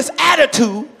master this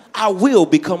attitude, I will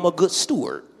become a good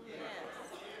steward.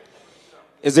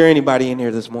 Is there anybody in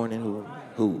here this morning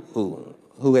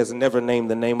who has never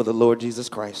named the name of the Lord Jesus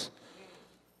Christ?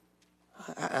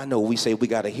 I know we say we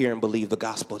got to hear and believe the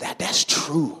gospel. That's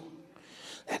true.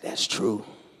 That's true.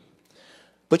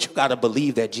 But you got to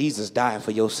believe that Jesus died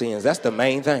for your sins. That's the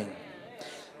main thing.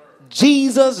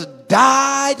 Jesus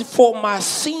died for my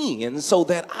sins so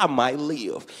that I might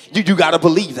live. You got to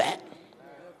believe that.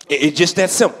 It's just that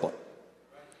simple.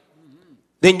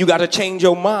 Then you got to change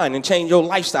your mind and change your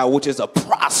lifestyle, which is a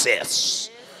process.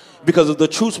 Because if the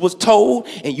truth was told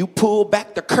and you pull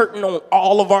back the curtain on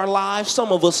all of our lives,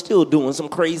 some of us still doing some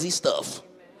crazy stuff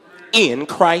in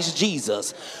Christ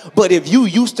Jesus. But if you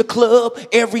used to club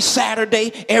every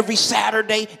Saturday,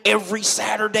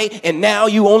 and now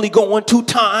you only going 2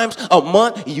 times a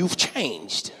month, you've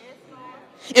changed.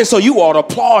 And so you ought to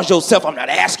applaud yourself. I'm not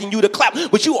asking you to clap,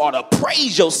 but you ought to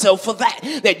praise yourself for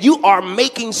that you are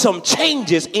making some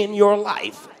changes in your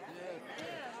life.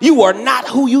 You are not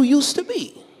who you used to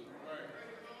be.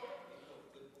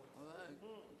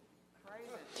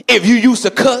 If you used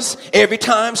to cuss every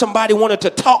time somebody wanted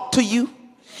to talk to you,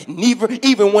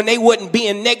 Even when they wasn't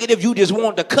being negative, you just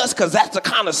wanted to cuss because that's the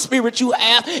kind of spirit you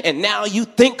have. And now you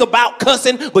think about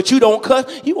cussing, but you don't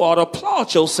cuss. You ought to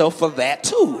applaud yourself for that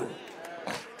too.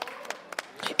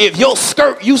 If your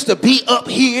skirt used to be up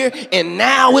here and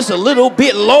now it's a little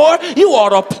bit lower, you ought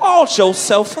to applaud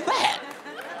yourself for that.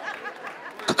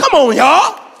 Come on,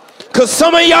 y'all. Because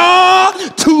some of y'all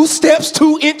 2 steps,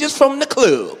 2 inches from the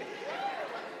club.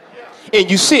 And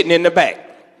you sitting in the back.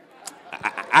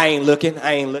 I ain't looking.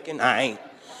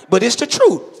 But it's the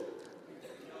truth.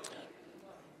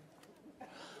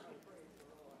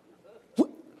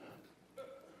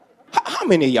 How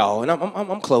many of y'all, and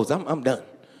I'm close, I'm done.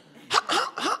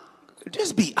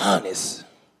 Just be honest.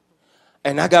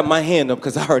 And I got my hand up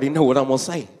because I already know what I'm going to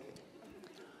say.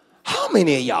 How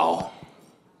many of y'all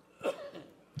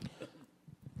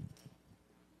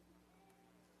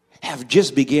have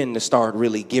just begun to start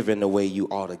really giving the way you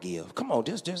ought to give? Come on,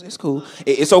 just it's cool.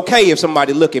 It's okay if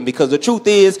somebody looking, because the truth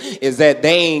is that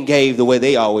they ain't gave the way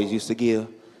they always used to give.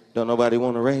 Don't nobody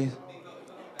want to raise?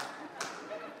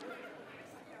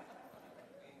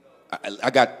 I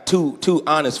got two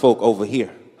honest folk over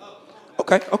here.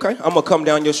 Okay, I'm going to come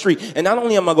down your street. And not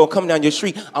only am I going to come down your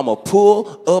street, I'm going to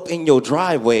pull up in your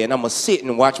driveway and I'm going to sit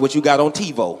and watch what you got on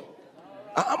TiVo.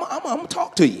 I'm going to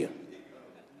talk to you.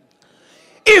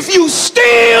 If you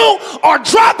still are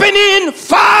dropping in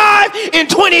 $5 and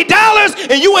 $20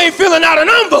 and you ain't filling out an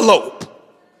envelope,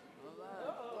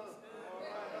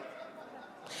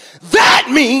 that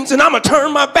means, and I'm going to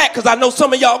turn my back because I know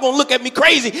some of y'all going to look at me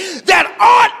crazy,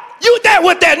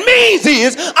 what that means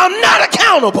is I'm not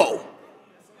accountable.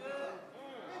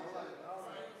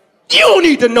 You don't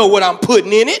need to know what I'm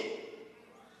putting in it.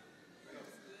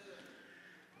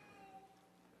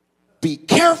 Be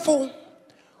careful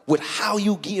with how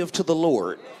you give to the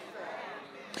Lord,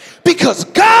 because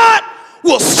God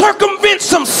will circumvent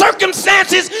some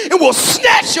circumstances and will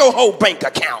snatch your whole bank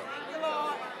account.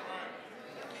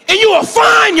 And you will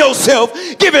find yourself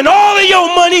giving all of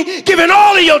your money, giving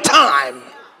all of your time.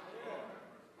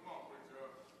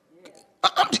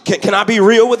 Can I be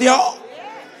real with y'all?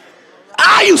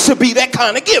 I used to be that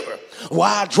kind of giver.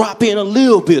 Why drop in a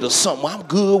little bit of something? I'm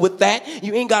good with that.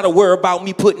 You ain't got to worry about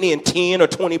me putting in 10 or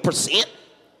 20%.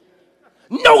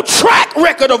 No track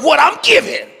record of what I'm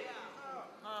giving.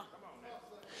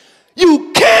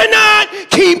 You cannot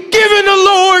keep giving the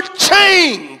Lord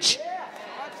change.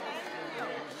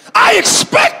 I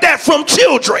expect that from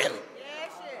children.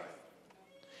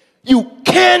 You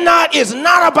cannot, it's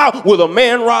not about, will a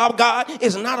man rob God?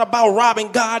 It's not about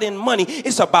robbing God in money.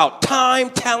 It's about time,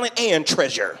 talent, and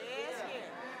treasure.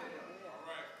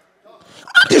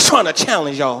 I'm just trying to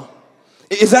challenge y'all.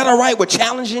 Is that all right with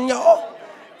challenging y'all?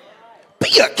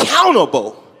 Be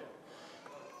accountable.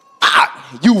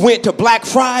 You went to Black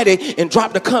Friday and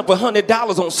dropped a couple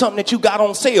 $100 on something that you got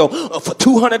on sale for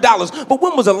 $200. But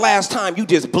when was the last time you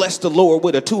just blessed the Lord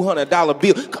with a $200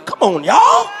 bill? Come on,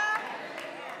 y'all.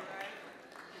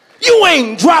 You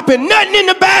ain't dropping nothing in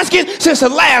the basket since the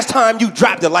last time you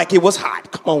dropped it like it was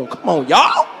hot. Come on,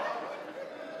 y'all.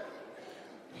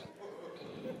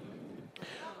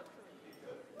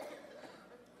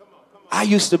 I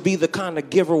used to be the kind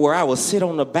of giver where I would sit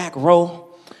on the back row.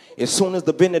 As soon as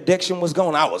the benediction was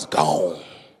gone, I was gone.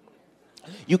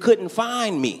 You couldn't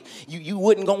find me. You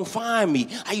wouldn't go find me.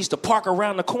 I used to park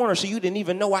around the corner so you didn't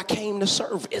even know I came to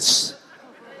service.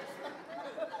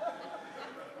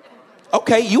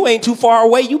 Okay, you ain't too far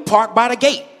away. You park by the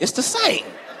gate. It's the same.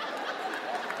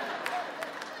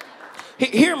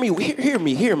 Hear me.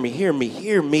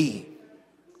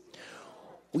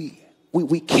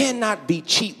 We cannot be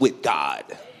cheap with God.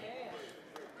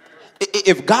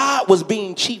 If God was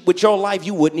being cheap with your life,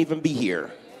 you wouldn't even be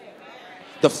here.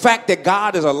 The fact that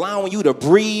God is allowing you to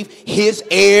breathe his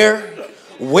air,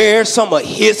 wear some of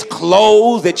his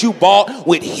clothes that you bought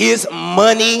with his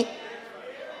money.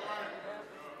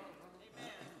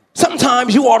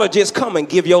 Sometimes you ought to just come and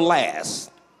give your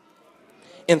last.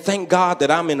 And thank God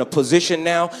that I'm in a position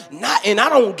now. And I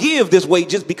don't give this way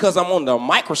just because I'm on the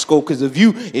microscope. Because if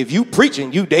you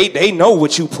preaching, they know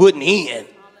what you putting in.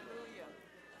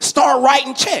 Start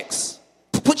writing checks.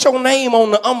 Put your name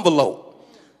on the envelope.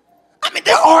 I mean,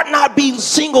 there ought not be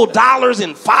single dollars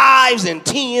and fives and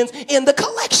tens in the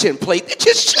collection plate. It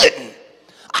just shouldn't.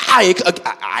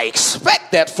 I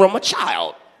expect that from a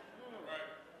child.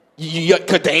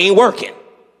 Because they ain't working.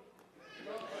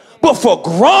 But for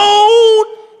grown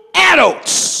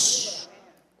adults,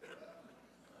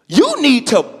 you need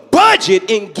to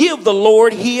budget and give the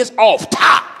Lord his off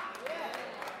top.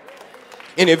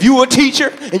 And if you're a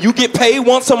teacher and you get paid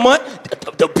once a month,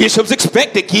 the bishops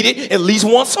expect to get it at least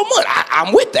once a month.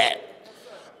 I'm with that.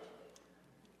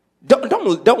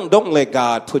 don't let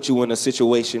God put you in a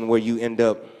situation where you end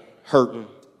up hurting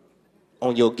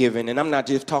on your giving. And I'm not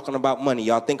just talking about money.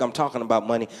 Y'all think I'm talking about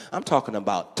money. I'm talking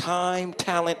about time,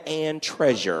 talent, and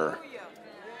treasure.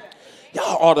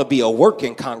 Y'all ought to be a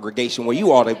working congregation where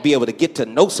you ought to be able to get to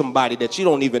know somebody that you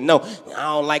don't even know. I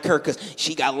don't like her because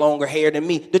she got longer hair than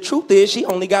me. The truth is she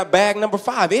only got bag number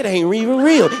 5. It ain't even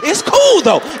real. It's cool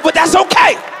though, but that's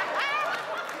okay.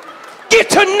 Get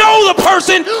to know the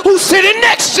person who's sitting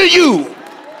next to you.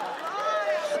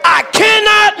 I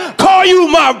cannot call you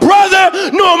my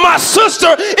brother nor my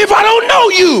sister if I don't know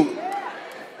you.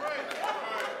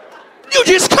 You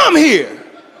just come here.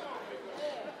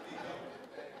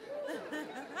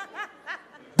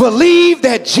 Believe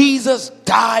that Jesus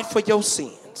died for your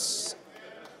sins.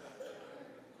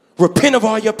 Repent of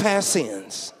all your past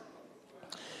sins.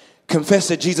 Confess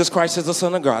that Jesus Christ is the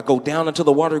Son of God. Go down into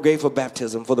the water grave for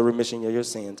baptism for the remission of your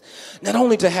sins. Not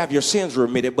only to have your sins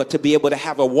remitted, but to be able to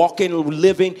have a walking,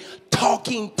 living,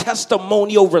 talking,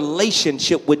 testimonial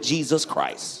relationship with Jesus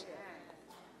Christ.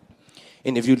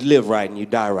 And if you live right and you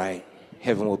die right,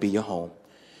 heaven will be your home.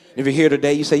 If you're here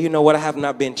today, you say, you know what, I have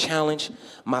not been challenged.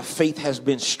 My faith has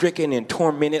been stricken and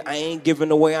tormented. I ain't giving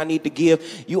the way I need to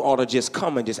give. You ought to just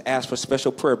come and just ask for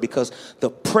special prayer, because the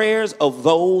prayers of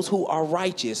those who are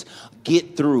righteous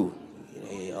get through.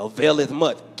 Availeth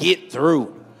much. Get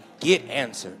through. Get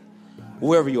answered.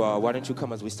 Wherever you are, why don't you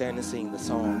come as we stand and sing the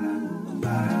song.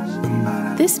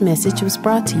 This message was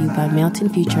brought to you by Mountain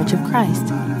View Church of Christ.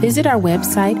 Visit our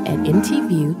website at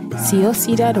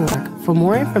mtviewcoc.org for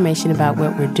more information about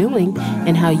what we're doing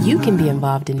and how you can be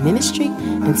involved in ministry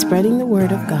and spreading the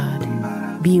word of God.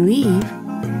 Believe,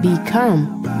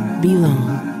 become,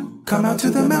 belong. Come out to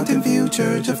the Mountain View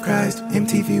Church of Christ,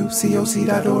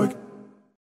 mtviewcoc.org.